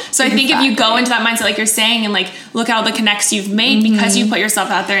personal. So I think if you go into that mindset, like you're saying, and like look at all the connects you've made because you put yourself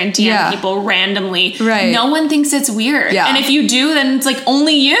out there and DM people randomly, no one thinks it's weird. And if you do, then it's like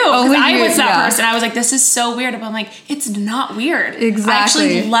only you. Because I was that person. I was like, this is so weird. But I'm like, it's not weird. Exactly. I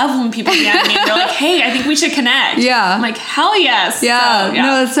actually love when people DM me and they're like, hey, I think we should connect. I'm like, hell yes. Yeah. So,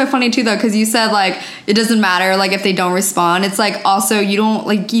 No, that's so funny too though, because you said like it doesn't matter like if they don't respond. It's like also you don't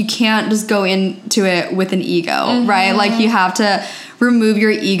like you can't just go into it with an ego, right? Like you have to remove your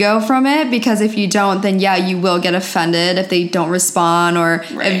ego from it, because if you don't, then you will get offended if they don't respond, or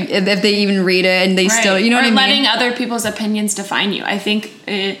if they even read it and they still, you know what I mean? Or letting other people's opinions define you. I think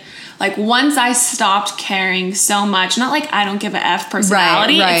like once I stopped caring so much, not like I don't give a F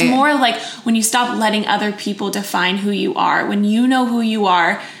personality. It's more like when you stop letting other people define who you are. When you know who you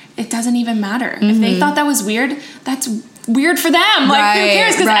are, it doesn't even matter. If they thought that was weird, that's weird for them. Like, who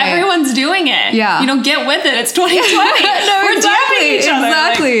cares? Because everyone's doing it. You know, get with it. It's 2020. No, We're dapping each other.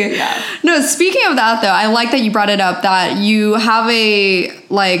 Exactly. Like, No, speaking of that, though, I like that you brought it up, that you have a,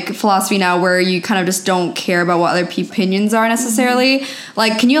 like, philosophy now where you kind of just don't care about what other people's opinions are necessarily.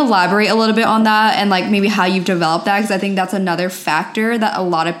 Like, can you elaborate a little bit on that and, like, maybe how you've developed that? Because I think that's another factor that a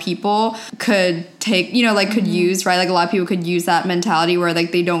lot of people could take, you know, like, could use, right? Like, a lot of people could use that mentality where,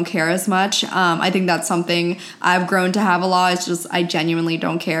 like, they don't care as much. I think that's something I've grown to have a lot. It's just I genuinely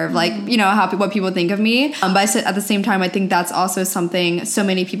don't care of, like, you know, what people think of me. But at the same time, I think that's also something so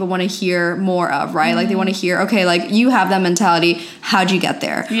many people want to hear more of, right? Like, they want to hear, okay, like, you have that mentality. How'd you get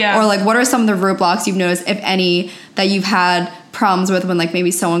there? Or, like, what are some of the roadblocks you've noticed, if any, that you've had problems with when, like, maybe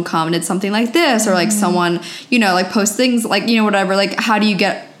someone commented something like this, or, like, someone, you know, like, post things, like, you know, whatever. Like, how do you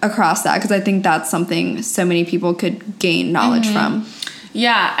get across that? Because I think that's something so many people could gain knowledge from.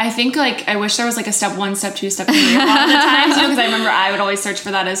 Yeah, I think, like, I wish there was, like, a step 1, step 2, step 3 a lot of the times, you know, because I remember I would always search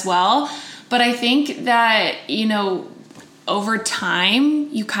for that as well. But I think that, you know, over time,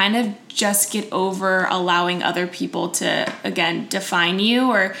 you kind of just get over allowing other people to, again, define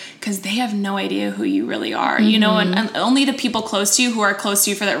you, or because they have no idea who you really are, you know, and only the people close to you who are close to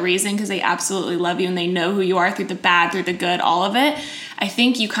you for that reason, because they absolutely love you and they know who you are through the bad, through the good, all of it. I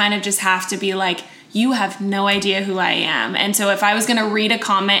think you kind of just have to be like, you have no idea who I am. And so if I was going to read a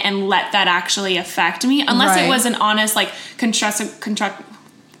comment and let that actually affect me, unless it was an honest, like, constructive criticism,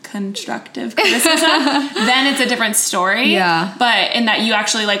 then it's a different story. But in that you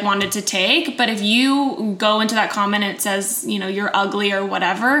actually, like, wanted to take. But if you go into that comment and it says, you know, you're ugly or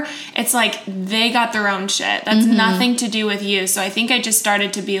whatever, it's like they got their own shit. That's nothing to do with you. So I think I just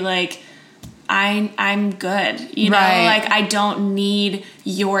started to be like, I'm good, you know, Right. like I don't need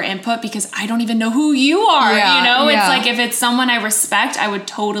your input because I don't even know who you are, you know, it's like if it's someone I respect, I would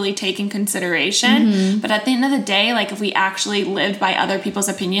totally take in consideration. But at the end of the day, like if we actually lived by other people's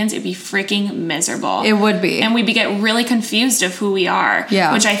opinions, it'd be freaking miserable. It would be. And we'd get really confused of who we are,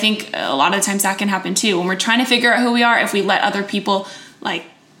 which I think a lot of times that can happen too. When we're trying to figure out who we are, if we let other people like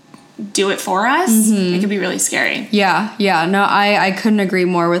do it for us, it could be really scary. Yeah. No, I couldn't agree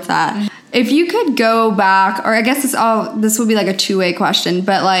more with that. If you could go back, or I guess this would be like a two-way question,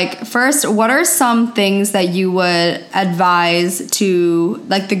 but like first, what are some things that you would advise to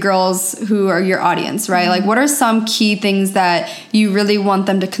like the girls who are your audience, right? Like what are some key things that you really want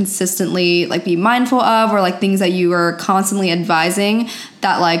them to consistently like be mindful of, or like things that you are constantly advising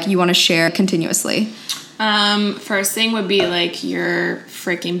that like you want to share continuously? First thing would be like, you're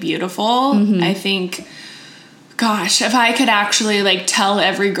freaking beautiful. I think, gosh, if I could actually like tell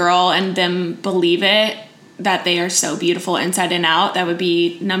every girl and them believe it, that they are so beautiful inside and out, that would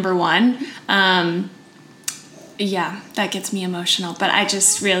be number one. Yeah, that gets me emotional, but I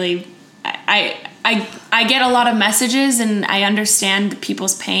just really, I get a lot of messages and I understand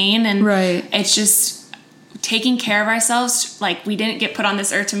people's pain, and it's just taking care of ourselves. Like we didn't get put on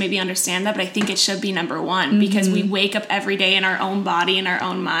this earth to maybe understand that, but I think it should be number one, because we wake up every day in our own body, in our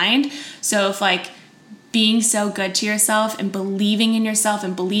own mind. So if like being so good to yourself and believing in yourself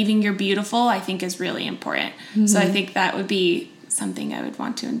and believing you're beautiful, I think is really important. So I think that would be something I would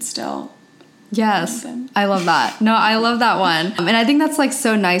want to instill. Yes, I love that. No, I love that one. And I think that's like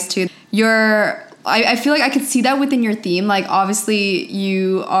so nice too. I feel like I could see that within your theme. Like obviously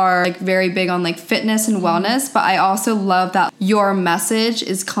you are like very big on like fitness and wellness, but I also love that your message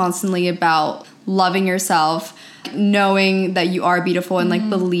is constantly about loving yourself, knowing that you are beautiful, and like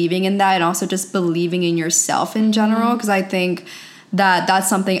believing in that, and also just believing in yourself in general. Because I think that that's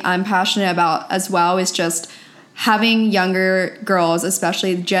something I'm passionate about as well, is just having younger girls,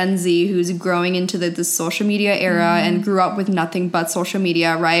 especially Gen Z, who's growing into the social media era and grew up with nothing but social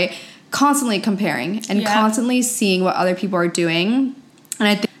media, right? Constantly comparing and constantly seeing what other people are doing. And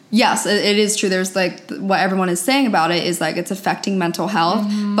I think, yes, it is true. There's like what everyone is saying about it is like it's affecting mental health.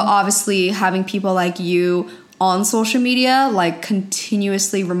 But obviously having people like you on social media, like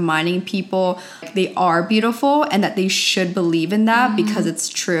continuously reminding people they are beautiful and that they should believe in that because it's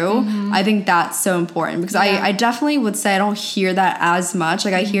true. I think that's so important, because I definitely would say I don't hear that as much.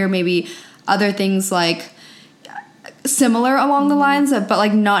 Like I hear maybe other things like similar along the lines of, but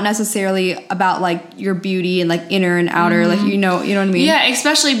like not necessarily about like your beauty and like inner and outer, like you know what I mean? Yeah,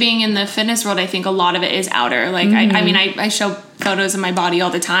 especially being in the fitness world, I think a lot of it is outer. Like I mean I show photos of my body all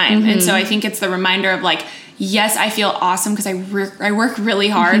the time, and so I think it's the reminder of like, yes, I feel awesome because I work really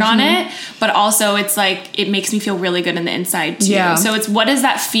hard on it, but also it's like it makes me feel really good in the inside too. Yeah. So it's, what is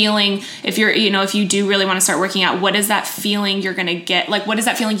that feeling if you're, you know, if you do really want to start working out, what is that feeling you're going to get? Like, what is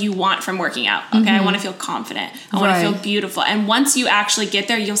that feeling you want from working out? Okay, I want to feel confident. I want to feel beautiful. And once you actually get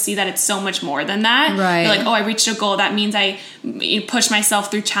there, you'll see that it's so much more than that. Right. You're like, oh, I reached a goal. That means I push myself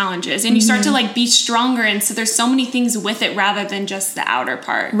through challenges, and you start to like be stronger. And so there's so many things with it rather than just the outer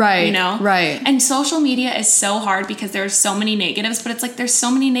part. Right. You know? Right. And social media is so hard because there's so many negatives, but it's like there's so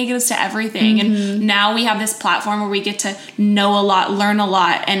many negatives to everything. And now we have this platform where we get to know a lot, learn a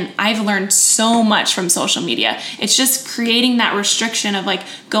lot, and I've learned so much from social media. It's just creating that restriction of like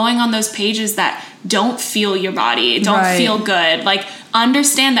going on those pages that don't feel your body, don't feel good. Like,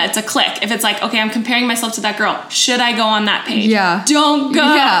 understand that it's a click. If it's like, okay, I'm comparing myself to that girl, should I go on that page? Yeah. Don't go.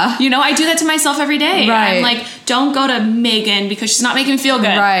 Yeah. You know, I do that to myself every day. Right. I'm like, don't go to Megan because she's not making me feel good.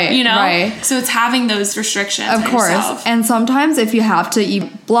 Right. You know? Right. So it's having those restrictions. Of course. Yourself. And sometimes if you have to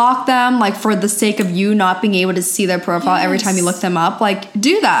block them, like for the sake of you not being able to see their profile every time you look them up, like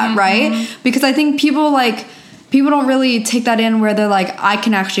do that, right? Because I think people don't really take that in where they're like, I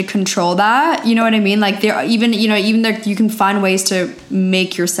can actually control that. You know what I mean? Like they're even there, you can find ways to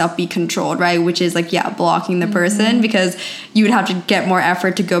make yourself be controlled, right? Which is like, blocking the person, because you would have to get more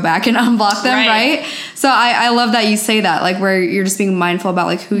effort to go back and unblock them, right? So I love that you say that, like where you're just being mindful about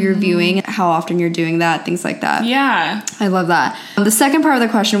like who you're viewing, how often you're doing that, things like that. Yeah. I love that. The second part of the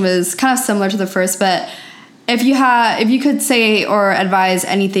question was kind of similar to the first, but if you could say or advise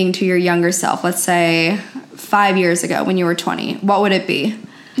anything to your younger self, let's say 5 years ago when you were 20, what would it be?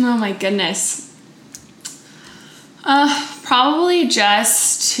 Oh my goodness. Probably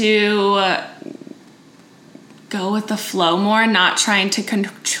just to go with the flow more, not trying to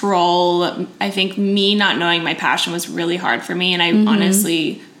control. I think me not knowing my passion was really hard for me, and I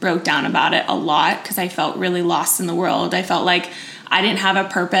honestly broke down about it a lot because I felt really lost in the world. I felt like I didn't have a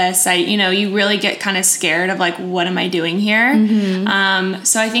purpose. You really get kind of scared of like, what am I doing here?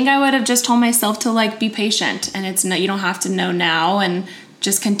 So I think I would have just told myself to like be patient, and you don't have to know now, and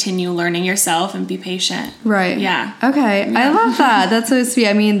just continue learning yourself and be patient. Right. Yeah. Okay. I love that. That's so sweet.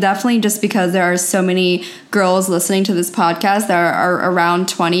 I mean, definitely just because there are so many girls listening to this podcast that are around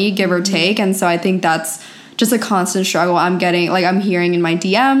 20, give or take. And so I think that's just a constant struggle I'm hearing in my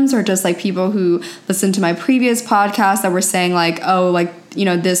DMs, or just like people who listen to my previous podcast that were saying like, oh, like,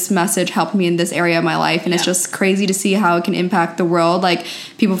 this message helped me in this area of my life. And it's just crazy to see how it can impact the world. Like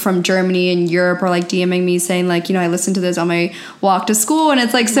people from Germany and Europe are like DMing me saying like, I listened to this on my walk to school, and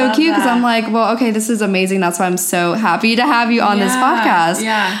it's like so cute because I'm like, well, okay, this is amazing. That's why I'm so happy to have you on this podcast.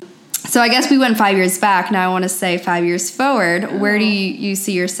 Yeah. So I guess we went 5 years back. Now I want to say 5 years forward. Where do you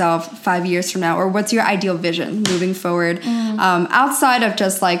see yourself 5 years from now? Or what's your ideal vision moving forward? Outside of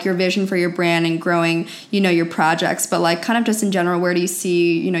just like your vision for your brand and growing, your projects, but like kind of just in general, where do you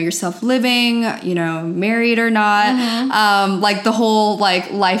see, yourself living, married or not? Like the whole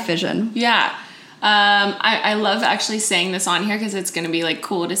like life vision. Yeah. I love actually saying this on here because it's going to be like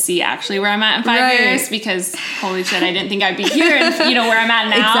cool to see actually where I'm at in 5 years, because holy shit, I didn't think I'd be here and where I'm at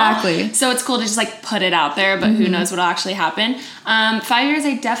now. Exactly. So it's cool to just like put it out there, but who knows what'll actually happen. 5 years,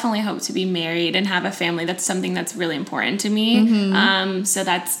 I definitely hope to be married and have a family. That's something that's really important to me. So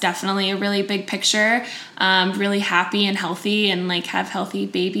that's definitely a really big picture. Really happy and healthy, and like have healthy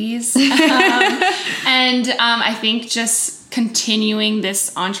babies. And I think just continuing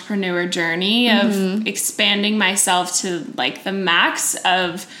this entrepreneur journey of expanding myself to like the max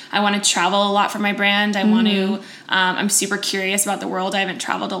of, I want to travel a lot for my brand. I want to, I'm super curious about the world. I haven't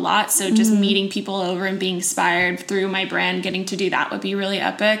traveled a lot. So just meeting people over and being inspired through my brand, getting to do that would be really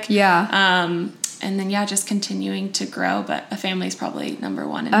epic. Yeah. And then, just continuing to grow, but a family is probably number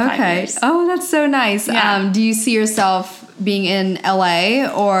one in 5 years. Oh, that's so nice. Yeah. Do you see yourself being in LA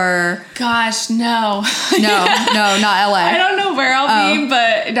or? Gosh, no. No, not LA. I don't know where I'll be,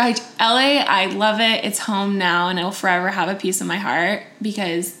 but LA, I love it. It's home now, and it'll forever have a piece of my heart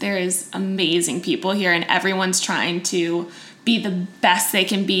because there is amazing people here, and everyone's trying to be the best they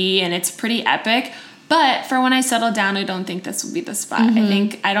can be, and it's pretty epic. But for when I settle down, I don't think this will be the spot.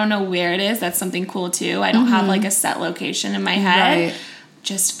 I don't know where it is. That's something cool too. I don't have like a set location in my head. Right.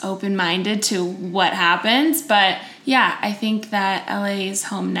 Just open-minded to what happens. But yeah, I think that LA is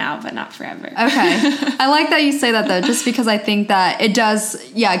home now, but not forever. Okay. I like that you say that though, just because I think that it does,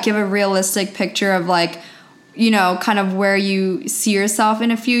 give a realistic picture of like, kind of where you see yourself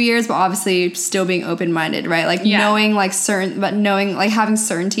in a few years, but obviously still being open-minded, right? Like knowing like having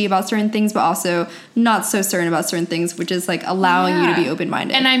certainty about certain things, but also not so certain about certain things, which is like allowing you to be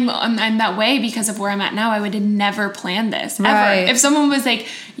open-minded. And I'm that way because of where I'm at now. I would have never planned this ever. Right. If someone was like,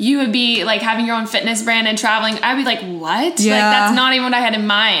 you would be like having your own fitness brand and traveling, I'd be like, what? Yeah. Like that's not even what I had in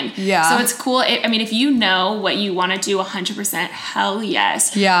mind. Yeah. So it's cool. If you know what you want to do 100%, hell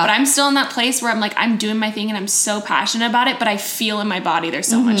yes. Yeah. But I'm still in that place where I'm like, I'm doing my thing and I'm so passionate about it, but I feel in my body there's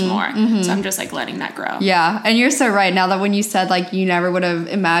so much more. So I'm just like letting that grow. Yeah. And you're so right. Now that when you said like you never would have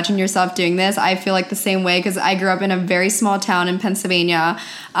imagined yourself doing this, I feel like the same way because I grew up in a very small town in Pennsylvania.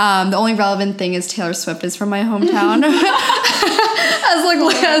 The only relevant thing is Taylor Swift is from my hometown.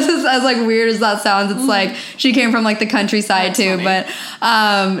 as weird as that sounds, it's like she came from like the countryside. That's too. Funny.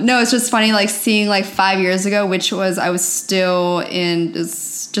 But no, it's just funny like seeing like 5 years ago, which was I was still in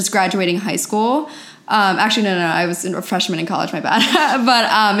just graduating high school. Actually, no, I was a freshman in college, my bad.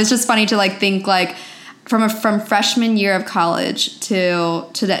 But it's just funny to like think like from freshman year of college to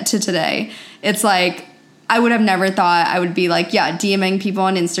today, it's like I would have never thought I would be like, DMing people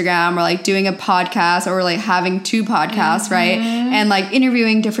on Instagram or like doing a podcast or like having 2 podcasts, right? And like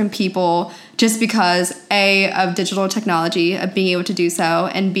interviewing different people just because A, of digital technology, of being able to do so,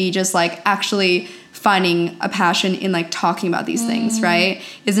 and B, just like actually finding a passion in like talking about these things, right?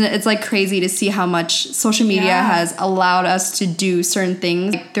 Isn't it? It's like crazy to see how much social media has allowed us to do certain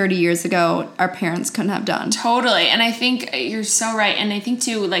things like 30 years ago our parents couldn't have done. Totally. And I think you're so right. And I think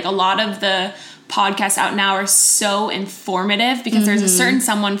too, like a lot of the podcasts out now are so informative because there's a certain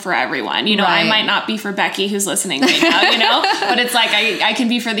someone for everyone. Right. I might not be for Becky who's listening right now, but it's like I can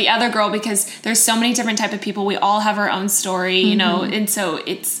be for the other girl because there's so many different type of people. We all have our own story, and so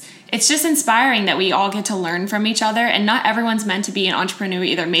it's just inspiring that we all get to learn from each other, and not everyone's meant to be an entrepreneur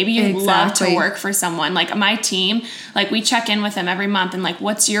either. Maybe you love to work for someone. Like my team, like we check in with them every month and like,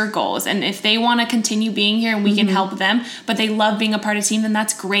 what's your goals? And if they want to continue being here and we can help them, but they love being a part of the team, then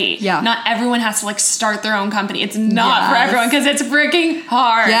that's great. Yeah. Not everyone has to like start their own company. It's not for everyone because it's freaking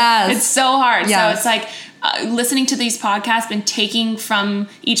hard. Yes. It's so hard. So it's like, listening to these podcasts, been taking from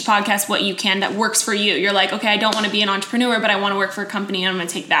each podcast what you can that works for you. You're like, okay, I don't want to be an entrepreneur, but I want to work for a company, and I'm going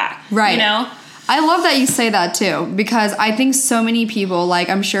to take that. Right. You know? I love that you say that too, because I think so many people, like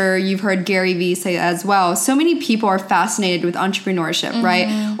I'm sure you've heard Gary Vee say that as well, so many people are fascinated with entrepreneurship,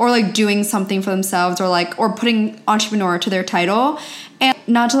 right? Or like doing something for themselves, or putting entrepreneur to their title. And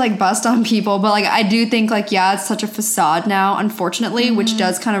not to like bust on people, but like I do think like, yeah, it's such a facade now, unfortunately, which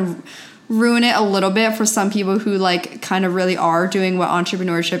does kind of ruin it a little bit for some people who like kind of really are doing what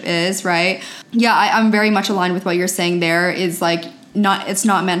entrepreneurship is, right? Yeah, I'm very much aligned with what you're saying there. Is like, it's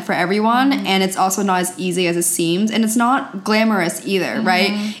not meant for everyone, and it's also not as easy as it seems, and it's not glamorous either,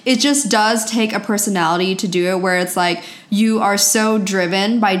 right? It just does take a personality to do it, where it's like you are so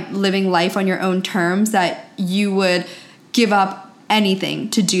driven by living life on your own terms that you would give up anything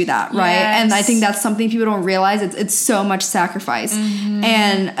to do that, right? Yes. And I think that's something people don't realize. It's so much sacrifice.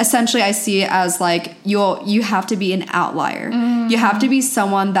 And essentially I see it as like you have to be an outlier. You have to be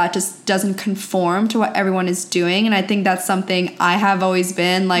someone that just doesn't conform to what everyone is doing. And I think that's something I have always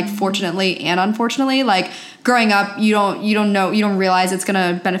been, like, fortunately and unfortunately. Like growing up, you don't realize it's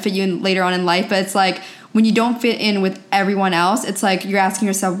gonna benefit you later on in life, but it's like when you don't fit in with everyone else, it's like you're asking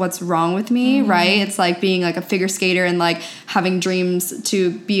yourself, what's wrong with me, right? It's like being like a figure skater and like having dreams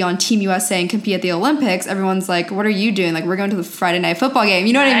to be on Team USA and compete at the Olympics. Everyone's like, what are you doing? Like, we're going to the Friday night football game.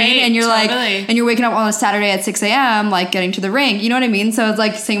 You know what I mean? And you're like, and you're waking up on a Saturday at 6 a.m., like getting to the rink. You know what I mean? So it's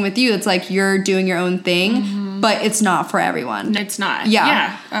like, same with you. It's like you're doing your own thing, but it's not for everyone. It's not.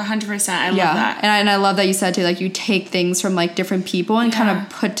 Yeah. 100%. I love that. And I love that you said too, like you take things from like different people and kind of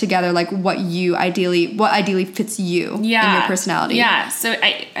put together like what ideally fits you in your personality. Yeah. So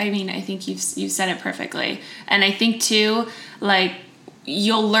I mean, I think you've said it perfectly. And I think too, like,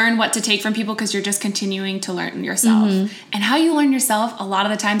 you'll learn what to take from people because you're just continuing to learn yourself. And how you learn yourself a lot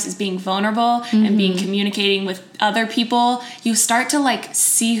of the times is being vulnerable and being communicating with other people. You start to like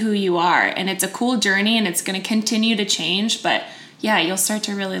see who you are, and it's a cool journey, and it's going to continue to change, but yeah, you'll start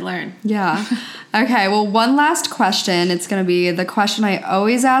to really learn. Yeah. Okay, well, one last question. It's going to be the question I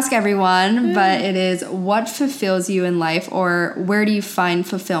always ask everyone, but it is, what fulfills you in life, or where do you find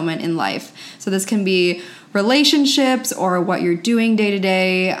fulfillment in life? So this can be relationships or what you're doing day to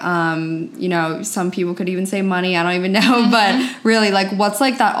day. You know, some people could even say money. I don't even know. But really, like, what's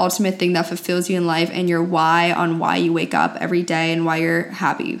like that ultimate thing that fulfills you in life, and your why on why you wake up every day and why you're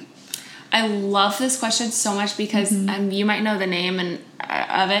happy? I love this question so much because you might know the name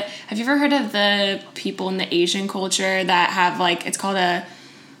of it. Have you ever heard of the people in the Asian culture that have like, it's called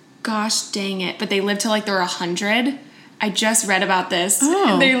gosh dang it, but they live till like they're 100? I just read about this.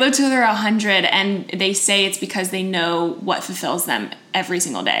 Oh. They live till they're 100, and they say it's because they know what fulfills them every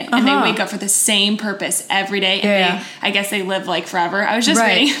single day. And they wake up for the same purpose every day. And I guess they live like forever. I was just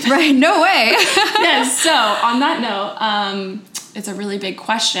reading. Right. No way. Yes. So on that note, it's a really big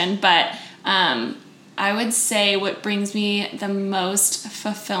question, but I would say what brings me the most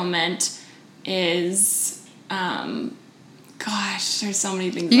fulfillment is, gosh, there's so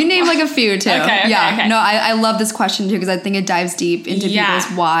many things. You can name like a few too. Okay. No, I love this question too, because I think it dives deep into people's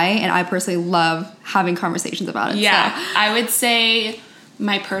why, and I personally love having conversations about it. Yeah, so. I would say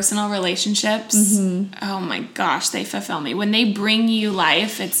my personal relationships, oh my gosh, they fulfill me. When they bring you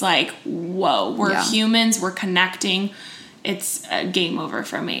life, it's like, whoa, we're humans, we're connecting. It's a game over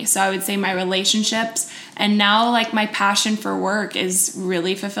for me. So I would say my relationships, and now like my passion for work is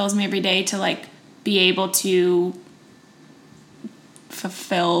really fulfills me every day to like be able to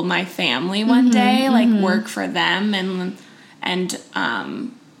fulfill my family one day, like work for them and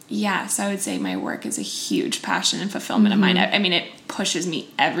so I would say my work is a huge passion and fulfillment of mine. I mean, it pushes me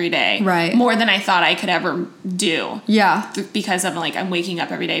every day, right? More than I thought I could ever do. Yeah, because of like, I'm waking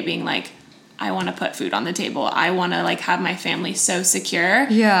up every day being like, I want to put food on the table. I want to like have my family so secure,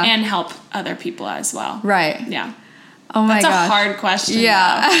 and help other people as well. Right. Yeah. Oh my gosh. That's a hard question.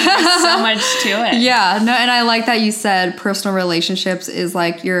 Yeah. There's so much to it. Yeah. No, and I like that you said personal relationships is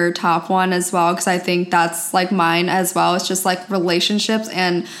like your top one as well, because I think that's like mine as well. It's just like relationships,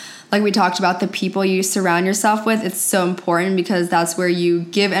 and like we talked about, the people you surround yourself with, it's so important, because that's where you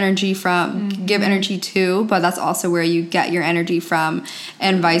give energy from, give energy to, but that's also where you get your energy from,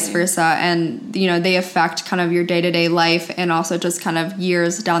 and vice versa. And, you know, they affect kind of your day-to-day life, and also just kind of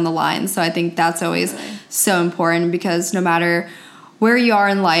years down the line. So I think that's always so important, because no matter where you are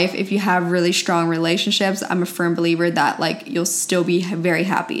in life, if you have really strong relationships, I'm a firm believer that like you'll still be very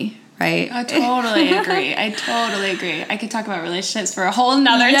happy. Right? I totally agree. I could talk about relationships for a whole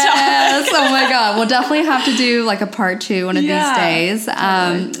nother time. Yes. Oh my God. We'll definitely have to do like a part 2 one of these days.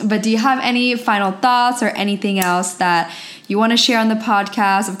 Totally. But do you have any final thoughts or anything else that you want to share on the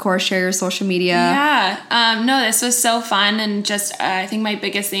podcast, of course, share your social media. Yeah. No, this was so fun. And just, I think my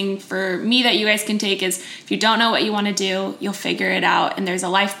biggest thing for me that you guys can take is if you don't know what you want to do, you'll figure it out. And there's a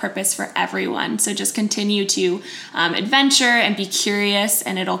life purpose for everyone. So just continue to adventure and be curious,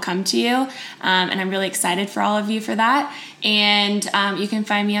 and it'll come to you. And I'm really excited for all of you for that. And you can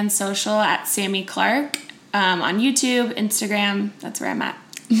find me on social at Sammy Clark on YouTube, Instagram. That's where I'm at.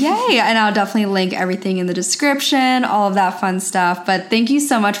 Yay! And I'll definitely link everything in the description, all of that fun stuff. But thank you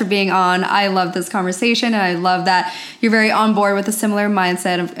so much for being on. I love this conversation, and I love that you're very on board with a similar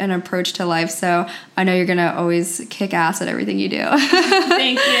mindset and approach to life. So I know you're going to always kick ass at everything you do.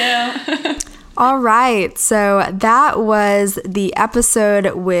 Thank you. All right, so that was the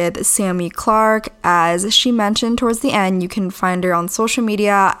episode with Sammy Clark. As she mentioned towards the end, you can find her on social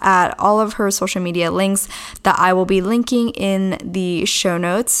media at all of her social media links that I will be linking in the show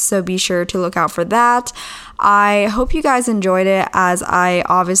notes, so be sure to look out for that. I hope you guys enjoyed it, as I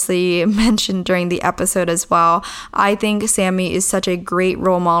obviously mentioned during the episode as well. I think Sammy is such a great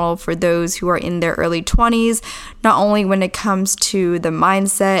role model for those who are in their early 20s, not only when it comes to the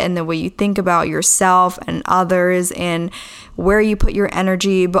mindset and the way you think about yourself and others and where you put your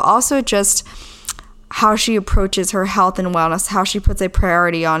energy, but also just how she approaches her health and wellness, how she puts a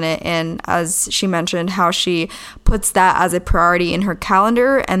priority on it, and as she mentioned, how she puts that as a priority in her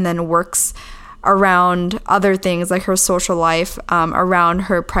calendar and then works around other things like her social life around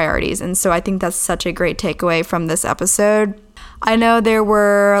her priorities. And so I think that's such a great takeaway from this episode. I know there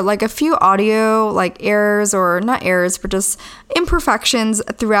were like a few audio like errors, or not errors, but just imperfections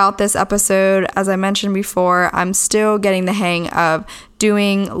throughout this episode. As I mentioned before, I'm still getting the hang of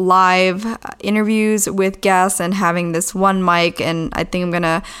doing live interviews with guests and having this one mic, and I think I'm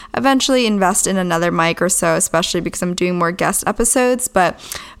gonna eventually invest in another mic or so, especially because I'm doing more guest episodes. But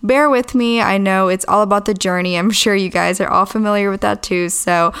bear with me, I know it's all about the journey. I'm sure you guys are all familiar with that too.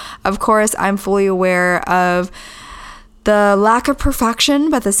 So of course I'm fully aware of the lack of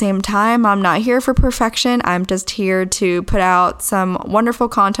perfection, but at the same time, I'm not here for perfection. I'm just here to put out some wonderful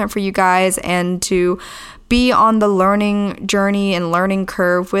content for you guys and to be on the learning journey and learning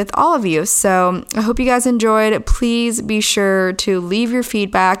curve with all of you. So I hope you guys enjoyed. Please be sure to leave your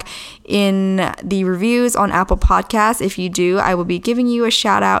feedback in the reviews on Apple Podcasts. If you do, I will be giving you a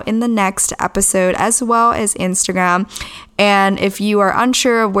shout out in the next episode, as well as Instagram. And if you are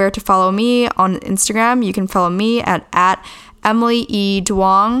unsure of where to follow me on Instagram, you can follow me at Emily E.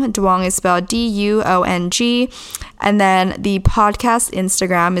 Duong. Duong is spelled D-U-O-N-G. And then the podcast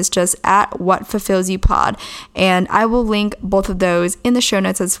Instagram is just at What Fulfills You Pod. And I will link both of those in the show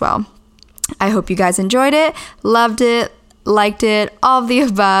notes as well. I hope you guys enjoyed it, loved it, liked it, all of the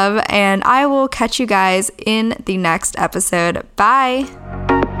above. And I will catch you guys in the next episode. Bye.